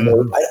 I have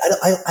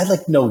I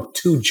like know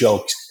 2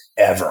 jokes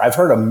ever. I've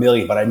heard a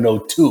million, but I know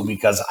 2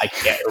 because I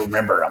can't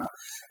remember them.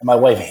 And my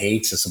wife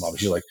hates this about me.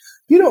 She's like,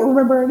 "You don't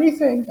remember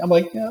anything." I'm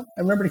like, "Yeah,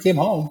 I remember he came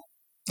home."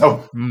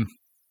 Oh,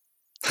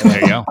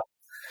 There you go.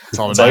 That's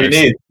all that that's all you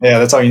matters. need. Yeah,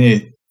 that's all you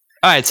need.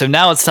 All right, so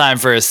now it's time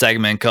for a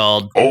segment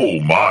called Oh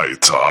my,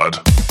 Todd.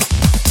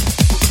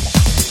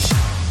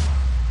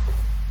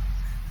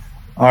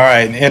 All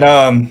right,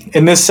 and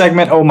in this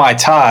segment, oh my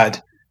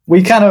Todd,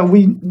 we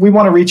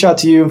want to reach out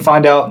to you and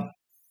find out.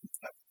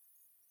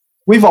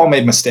 We've all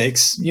made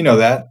mistakes, you know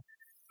that.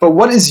 But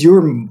what is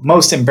your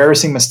most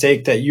embarrassing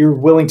mistake that you're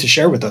willing to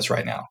share with us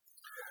right now?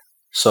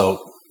 So,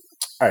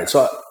 all right.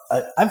 So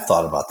I've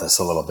thought about this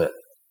a little bit,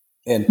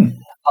 and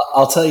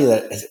I'll tell you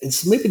that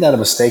it's maybe not a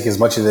mistake as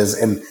much as it is,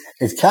 and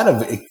it kind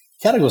of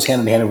goes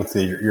hand in hand with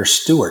your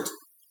Stewart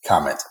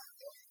comment.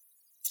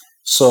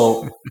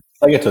 So,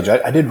 like I told you,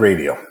 I did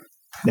radio,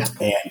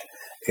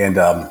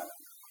 and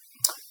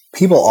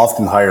people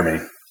often hire me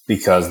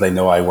because they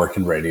know I work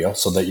in radio,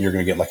 so that you're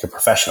going to get like a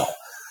professional.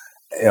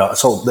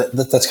 So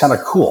that's kind of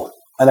cool.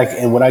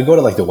 And when I go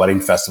to like the wedding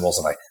festivals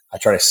and I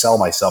try to sell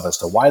myself as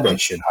to why they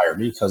should hire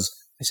me, because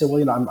I said,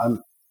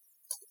 well,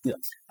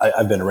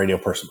 I've been a radio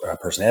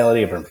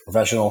personality, I've been a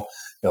professional.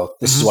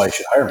 This is why you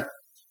should hire me.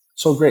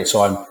 So great.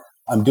 So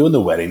I'm doing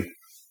the wedding,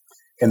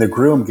 and the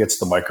groom gets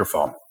the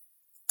microphone,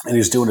 and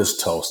he's doing his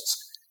toasts,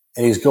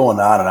 and he's going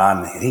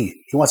on, and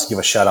he wants to give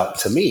a shout out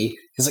to me.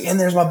 He's like, and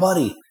there's my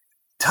buddy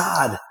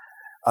Todd,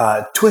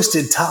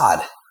 Twisted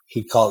Todd.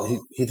 He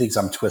thinks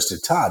I'm Twisted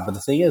Todd, but the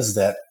thing is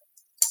that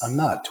I'm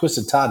not.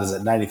 Twisted Todd is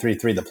at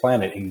 93.3 The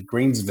Planet in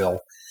Greensville.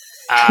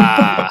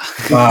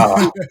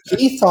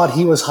 He thought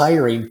he was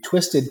hiring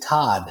Twisted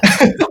Todd,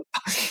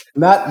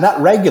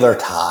 not regular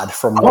Todd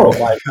from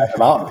Black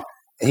Mountain.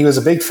 And he was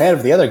a big fan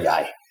of the other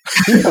guy.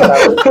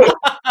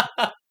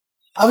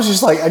 I was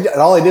just like,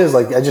 all I did is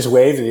like, I just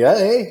waved and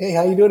hey,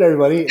 how you doing,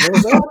 everybody? And it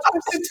was like,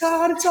 Twisted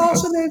Todd, it's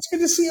awesome, man. It's good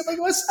to see you. I'm like,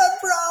 what's up,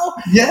 bro?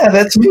 Yeah,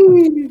 that's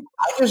me.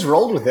 I just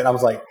rolled with it. I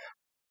was like,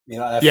 you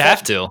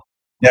have to.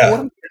 Yeah. What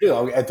am I going to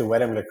do? At the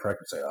wedding, I'm going to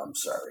correct and say, oh, I'm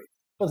sorry.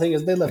 Well, the thing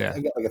is, they left.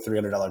 I got like a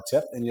 $300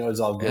 tip, and it's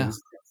all good.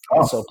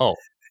 Yeah. So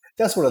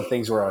that's one of the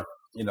things where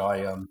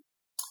I'm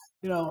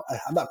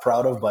not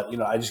proud of, but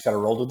I just got to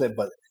roll with it.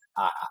 But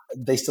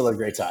they still had a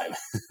great time.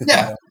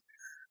 Yeah.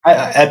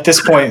 At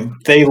this point,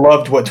 they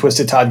loved what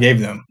Twisted Todd gave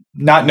them,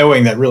 not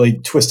knowing that really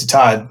Twisted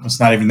Todd was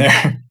not even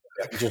there.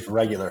 Just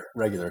regular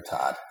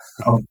Todd.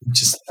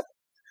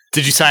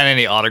 Did you sign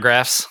any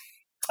autographs?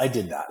 I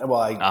did not.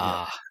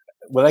 Well,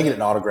 when I get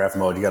in autograph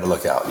mode, you got to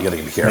look out. You got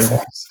to be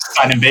careful.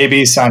 Signing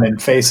babies, signing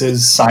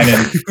faces, signing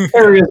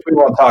areas we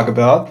won't talk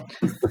about.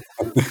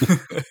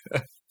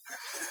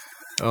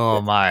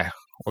 Oh my!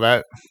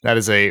 Well, that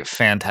is a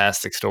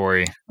fantastic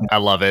story. I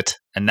love it.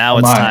 And now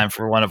it's time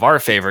for one of our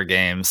favorite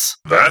games.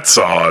 That's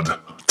odd,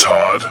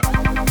 Todd.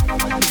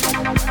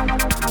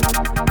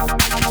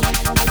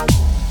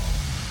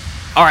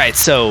 All right,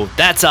 so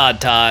that's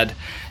odd, Todd.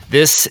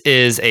 This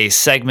is a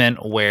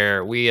segment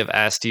where we have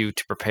asked you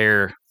to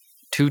prepare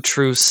 2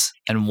 truths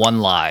and 1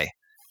 lie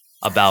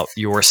about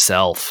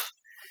yourself.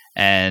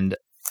 And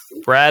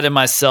Brad and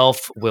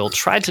myself will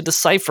try to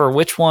decipher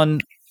which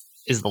one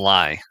is the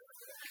lie.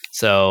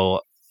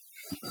 So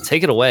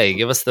take it away.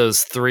 Give us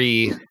those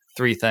three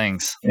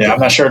things. Yeah, I'm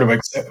not sure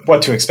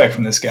what to expect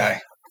from this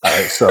guy. All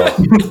right, so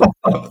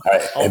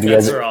have you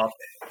guys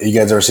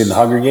ever seen the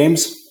Hunger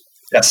Games?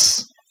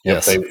 Yes.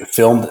 Yes. They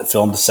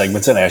filmed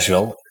segments in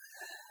Asheville.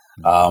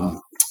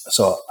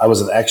 So I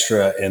was an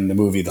extra in the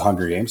movie The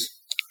Hunger Games.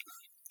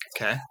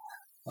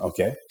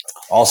 Okay.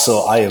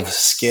 Also, I have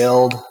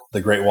scaled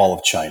the Great Wall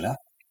of China.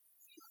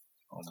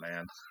 Oh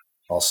man.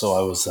 Also,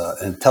 I was an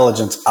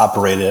intelligence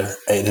operative.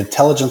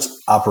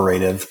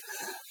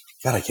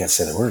 God, I can't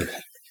say the word.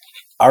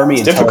 Army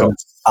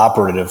intelligence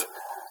operative,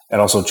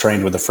 and also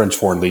trained with the French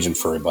Foreign Legion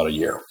for about a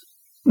year.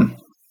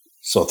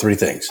 So 3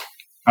 things.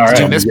 All right.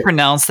 Did you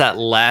mispronounce that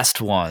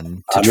last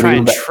one to try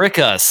and trick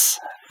us?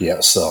 Yeah.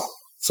 So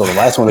the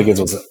last one again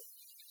was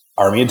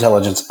Army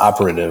intelligence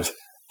operative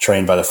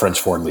trained by the French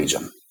Foreign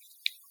Legion.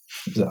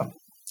 So,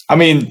 I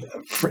mean,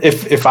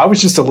 if I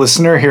was just a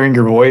listener hearing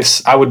your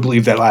voice, I would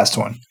believe that last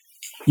one.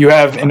 You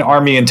have an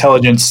Army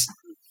intelligence,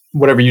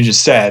 whatever you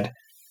just said,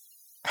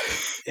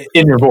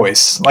 in your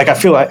voice. Like I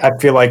feel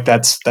like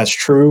that's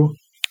true.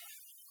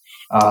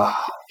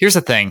 Here's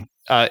the thing.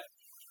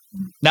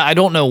 Now I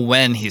don't know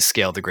when he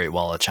scaled the Great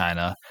Wall of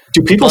China.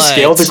 Do people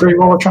scale the Great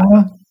Wall of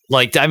China?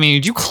 Like, I mean,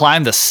 did you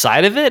climb the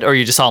side of it, or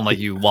you just saw like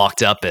you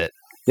walked up it?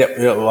 Yep,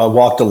 I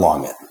walked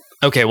along it.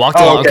 Okay, walked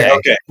along. Okay.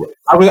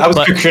 I was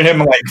picturing him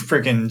like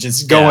freaking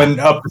just going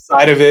up the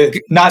side of it.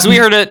 So we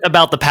heard it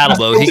about the paddle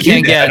boat. He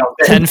can't get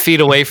 10 feet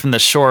away from the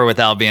shore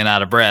without being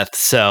out of breath.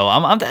 So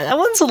that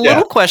one's a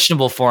little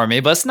questionable for me,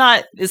 but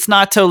it's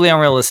not totally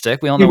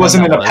unrealistic. We all know he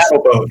wasn't in a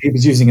paddle boat. He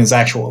was using his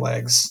actual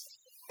legs.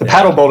 The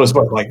paddle boat is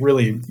what like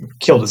really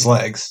killed his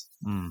legs.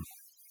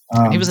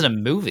 He was in a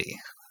movie.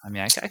 I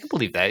mean, I can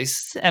believe that.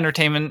 He's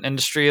entertainment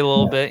industry a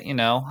little bit,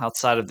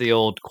 outside of the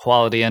old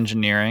quality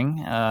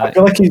engineering. I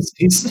feel like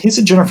he's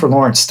a Jennifer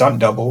Lawrence stunt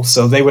double,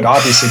 so they would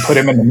obviously put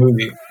him in the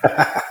movie.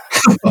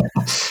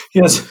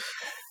 He's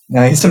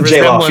some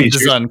J-Law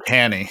features. Is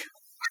uncanny.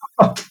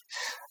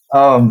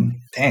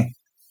 Dang.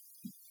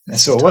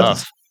 So it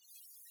was.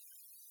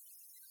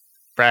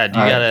 Brad,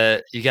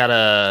 you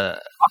gotta.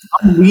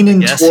 I'm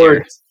leaning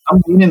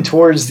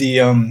towards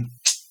the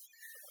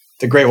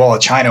Great Wall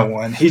of China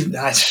one.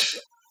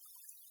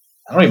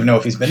 I don't even know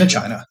if he's been to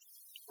China.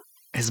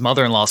 His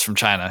mother-in-law's from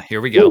China.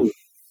 Here we go. Ooh,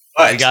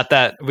 we got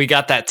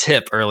that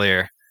tip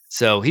earlier.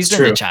 So he's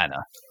been to China.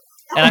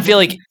 And I feel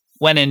like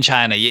when in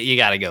China, you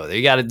got to go there.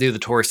 You got to do the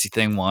touristy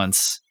thing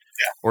once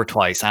or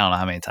twice. I don't know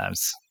how many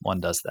times one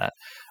does that.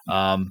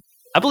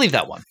 I believe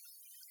that one.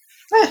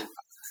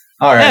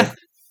 All right.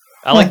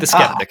 I like the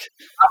skeptic.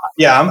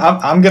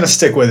 I'm going to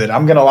stick with it.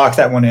 I'm going to lock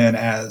that one in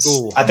as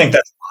I think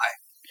that's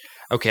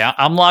why. Okay,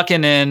 I'm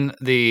locking in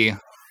the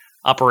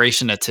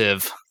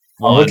Operationative.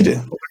 Look at it.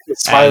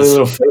 Smiley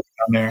little face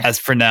on there. As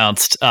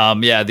pronounced. What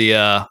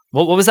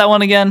was that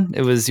one again?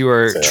 It was you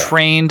were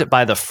trained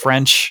by the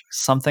French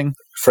something?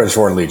 French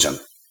Foreign Legion.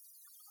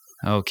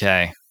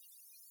 Okay.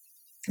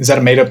 Is that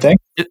a made up thing?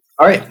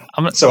 All right.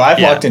 So I've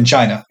locked in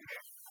China.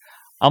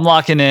 I'm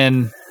locking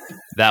in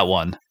that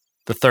one.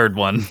 The third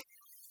one.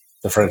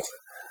 The French.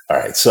 All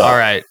right. So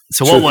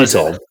what was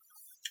it?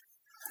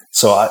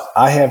 So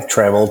I have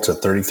traveled to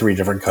 33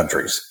 different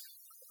countries.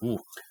 Ooh.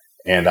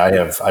 And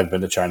I've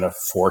been to China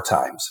 4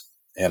 times,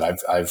 and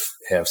I've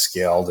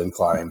scaled and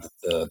climbed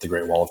the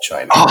Great Wall of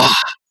China. Oh,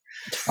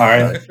 all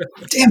right,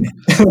 damn it!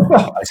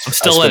 I'm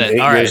still in it.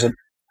 All right.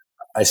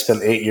 I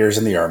spent 8 years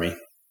in the Army.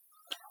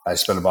 I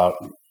spent about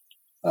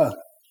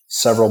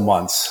several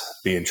months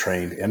being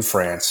trained in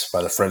France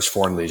by the French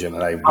Foreign Legion,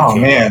 and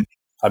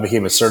I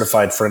became a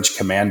certified French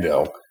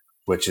commando,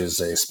 which is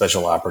a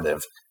special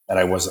operative, and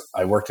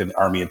I worked in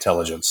Army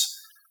intelligence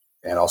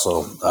and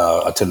also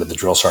attended the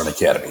Drill Sergeant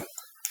Academy.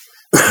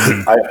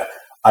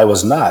 I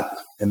was not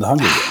in the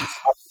Hunger Games.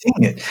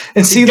 Dang it!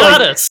 And see,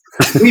 us.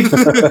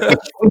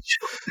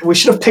 We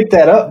should have picked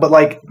that up, but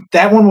like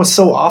that one was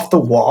so off the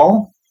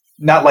wall,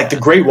 not like the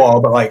Great Wall,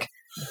 but like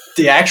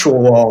the actual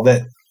wall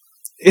that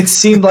it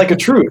seemed like a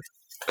truth.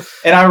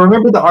 And I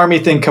remember the Army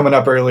thing coming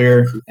up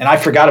earlier, and I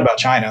forgot about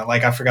China.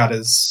 Like I forgot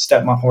his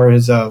stepmom or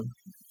his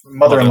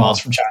mother-in-law's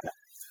from China.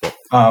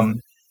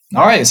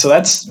 All right, so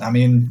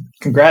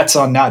congrats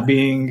on not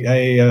being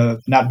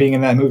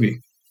in that movie.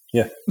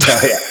 Yeah.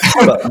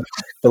 But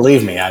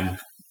believe me, I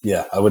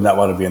would not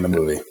want to be in the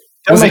movie.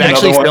 Was it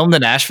actually filmed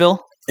in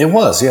Nashville? It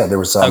was, yeah. There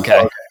was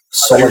okay.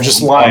 So you're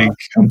just lying.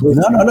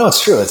 No,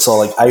 it's true. It's all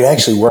like I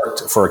actually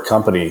worked for a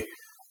company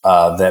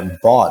that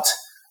bought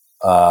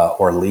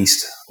or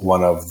leased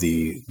one of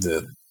the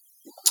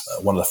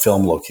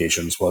film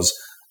locations was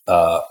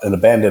an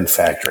abandoned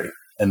factory,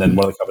 and then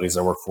one of the companies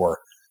I worked for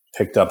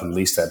picked up and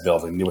leased that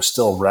building. There was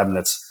still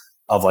remnants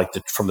of like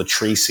from the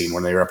tree scene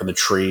when they were up in the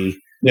tree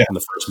in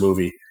the first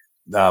movie.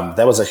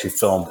 That was actually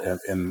filmed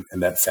in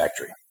that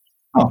factory.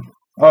 Oh,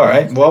 all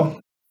right. Well,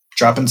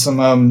 dropping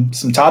some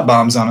Todd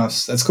bombs on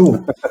us. That's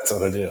cool. That's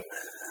what I do.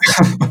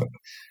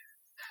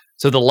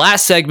 So the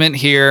last segment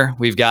here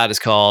we've got is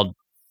called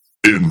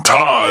In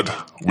Todd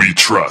We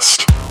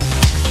Trust.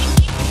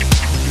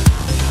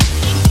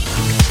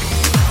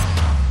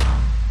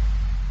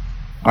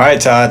 All right,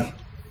 Todd.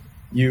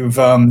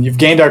 You've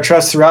gained our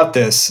trust throughout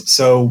this.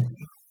 So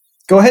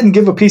go ahead and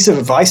give a piece of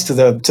advice to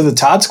the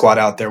Todd Squad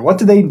out there. What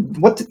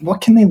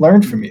can they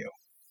learn from you?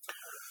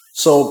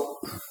 So,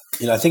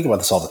 I think about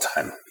this all the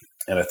time,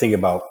 and I think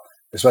about,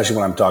 especially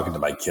when I'm talking to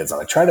my kids,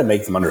 and I try to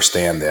make them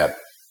understand that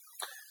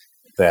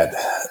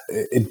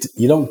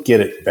you don't get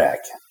it back.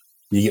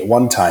 You get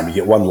one time, you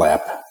get one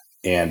lap,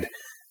 and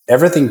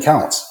everything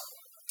counts.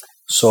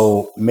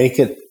 So make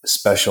it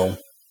special,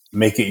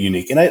 make it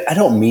unique, and I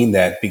don't mean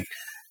that.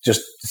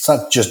 It's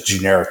not just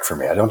generic for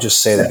me. I don't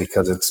just say that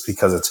because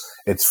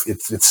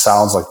it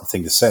sounds like the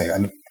thing to say. I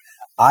mean,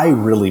 I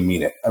really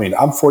mean it. I mean,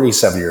 I'm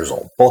 47 years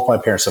old. Both my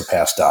parents have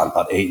passed on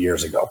about 8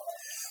 years ago.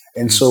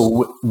 And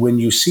so when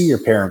you see your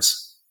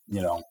parents,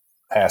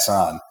 pass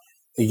on,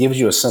 it gives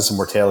you a sense of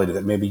mortality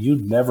that maybe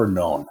you've never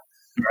known.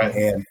 Right.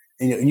 And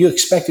you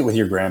expect it with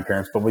your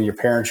grandparents, but with your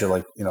parents, you're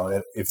like,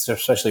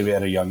 especially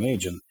at a young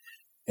age, and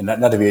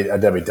not to be a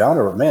Debbie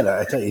Downer, but man,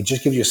 I tell you, it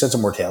just gives you a sense of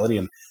mortality.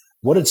 And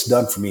what it's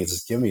done for me is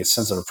it's given me a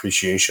sense of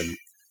appreciation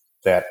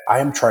that I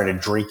am trying to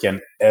drink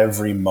in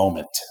every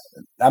moment.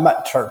 I'm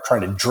not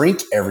trying to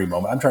drink every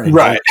moment. I'm trying to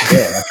drink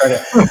in. I'm trying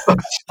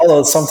to,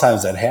 although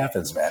sometimes that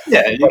happens, man.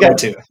 Yeah, you got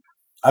to.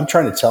 I'm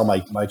trying to tell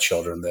my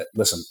children that,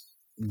 listen,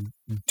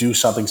 do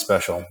something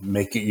special,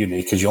 make it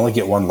unique, because you only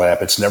get one lap.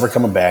 It's never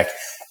coming back.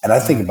 And I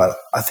think about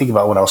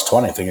when I was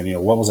 20,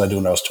 thinking, what was I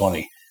doing when I was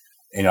 20?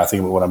 I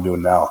think about what I'm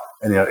doing now.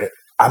 And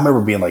I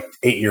remember being like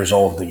 8 years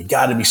old. You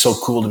got to be so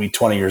cool to be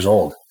 20 years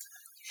old.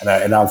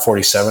 And now I'm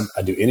 47.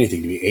 I'd do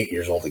anything to be 8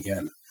 years old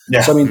again.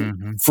 Yeah. So I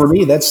mean, for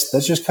me, that's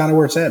just kind of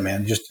where it's at,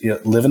 man. Just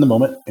live in the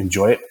moment,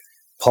 enjoy it,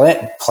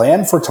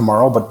 plan for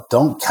tomorrow, but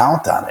don't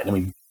count on it. I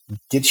mean,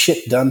 get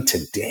shit done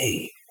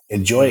today.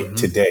 Enjoy it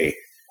today.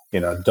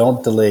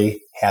 Don't delay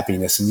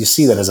happiness. And you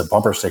see that as a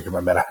bumper sticker,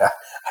 man.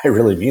 I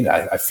really mean it.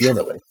 I feel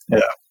that way.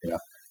 Yeah.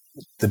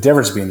 The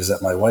difference being is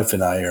that my wife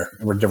and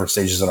we're different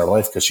stages in our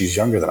life because she's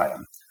younger than I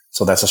am.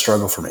 So that's a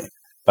struggle for me.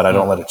 But I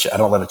don't let it. I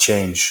don't let it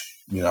change.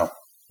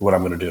 What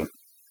I'm going to do.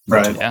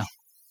 Right. Yeah.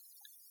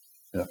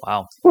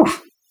 Wow. Whew.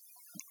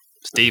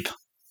 It's deep.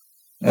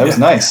 That was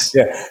nice.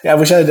 Yeah. I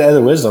wish I had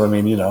the wisdom. I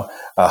mean,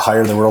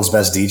 hire the world's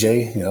best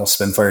DJ.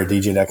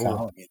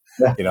 SpinfireDJ.com. We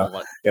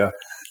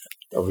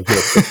get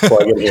a quick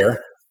plug in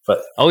here.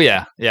 But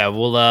yeah.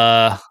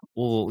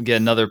 We'll get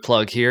another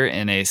plug here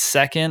in a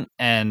second.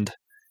 And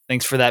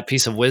thanks for that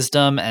piece of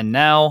wisdom. And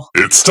now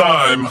it's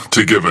time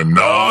to give a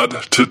nod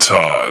to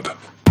Todd.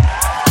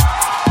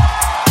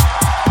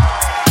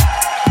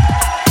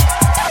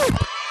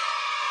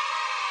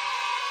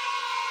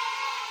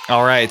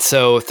 All right.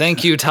 So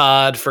thank you,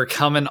 Todd, for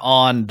coming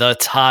on the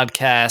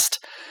Toddcast.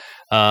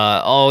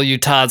 All you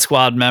Todd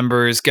Squad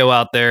members, go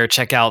out there,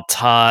 check out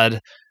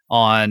Todd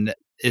on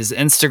his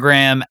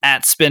Instagram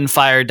at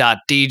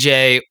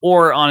spinfire.dj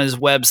or on his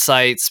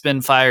website,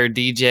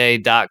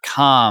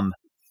 spinfiredj.com.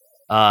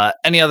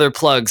 Any other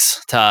plugs,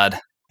 Todd?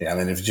 Yeah, I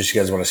mean, if you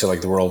guys want to see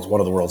like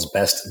one of the world's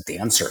best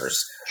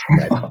dancers,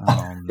 right? No.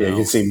 You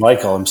can see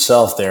Michael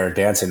himself there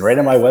dancing right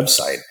on my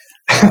website,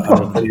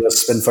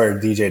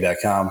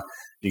 spinfiredj.com.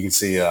 You can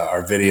see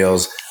our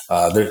videos.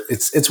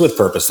 It's with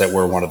purpose that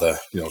we're one of the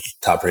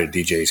top-rated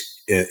DJs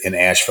in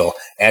Asheville.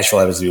 Asheville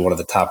happens to be one of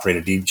the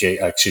top-rated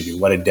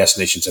wedding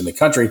destinations in the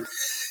country.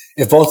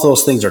 If both of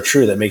those things are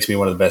true, that makes me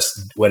one of the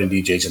best wedding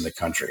DJs in the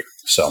country.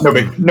 So no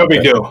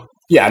big deal.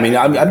 Yeah, I mean,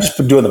 I'm just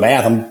doing the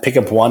math. I'm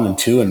picking up 1 and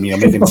 2, and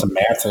making some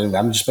math, and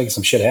I'm just making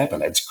some shit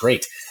happen. It's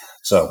great.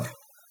 So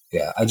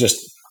yeah, I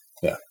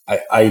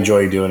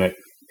enjoy doing it,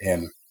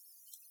 and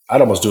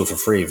I'd almost do it for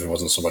free if it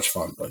wasn't so much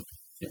fun. But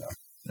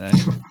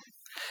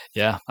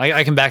yeah,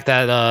 I can back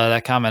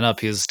that comment up.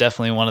 He was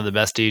definitely one of the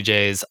best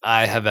DJs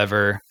I have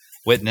ever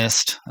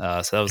witnessed.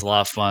 So that was a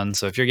lot of fun.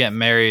 So if you're getting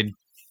married,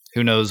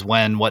 who knows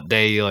what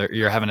day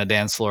you're having a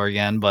dance floor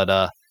again. But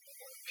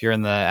if you're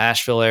in the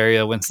Asheville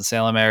area,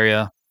 Winston-Salem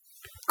area,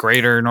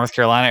 greater North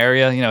Carolina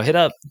area, hit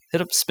up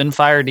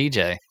Spinfire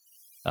DJ.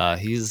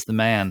 He's the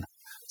man.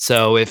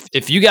 So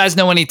if you guys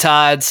know any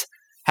Todds,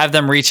 have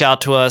them reach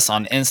out to us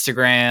on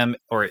Instagram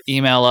or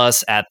email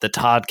us at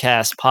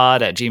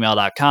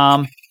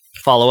thetodcastpod@gmail.com.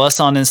 Follow us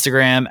on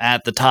Instagram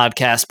at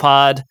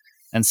thetodcastpod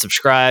and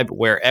subscribe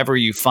wherever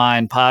you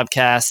find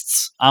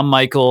podcasts. I'm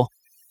Michael.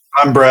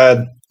 I'm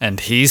Brad. And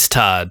he's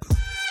Todd.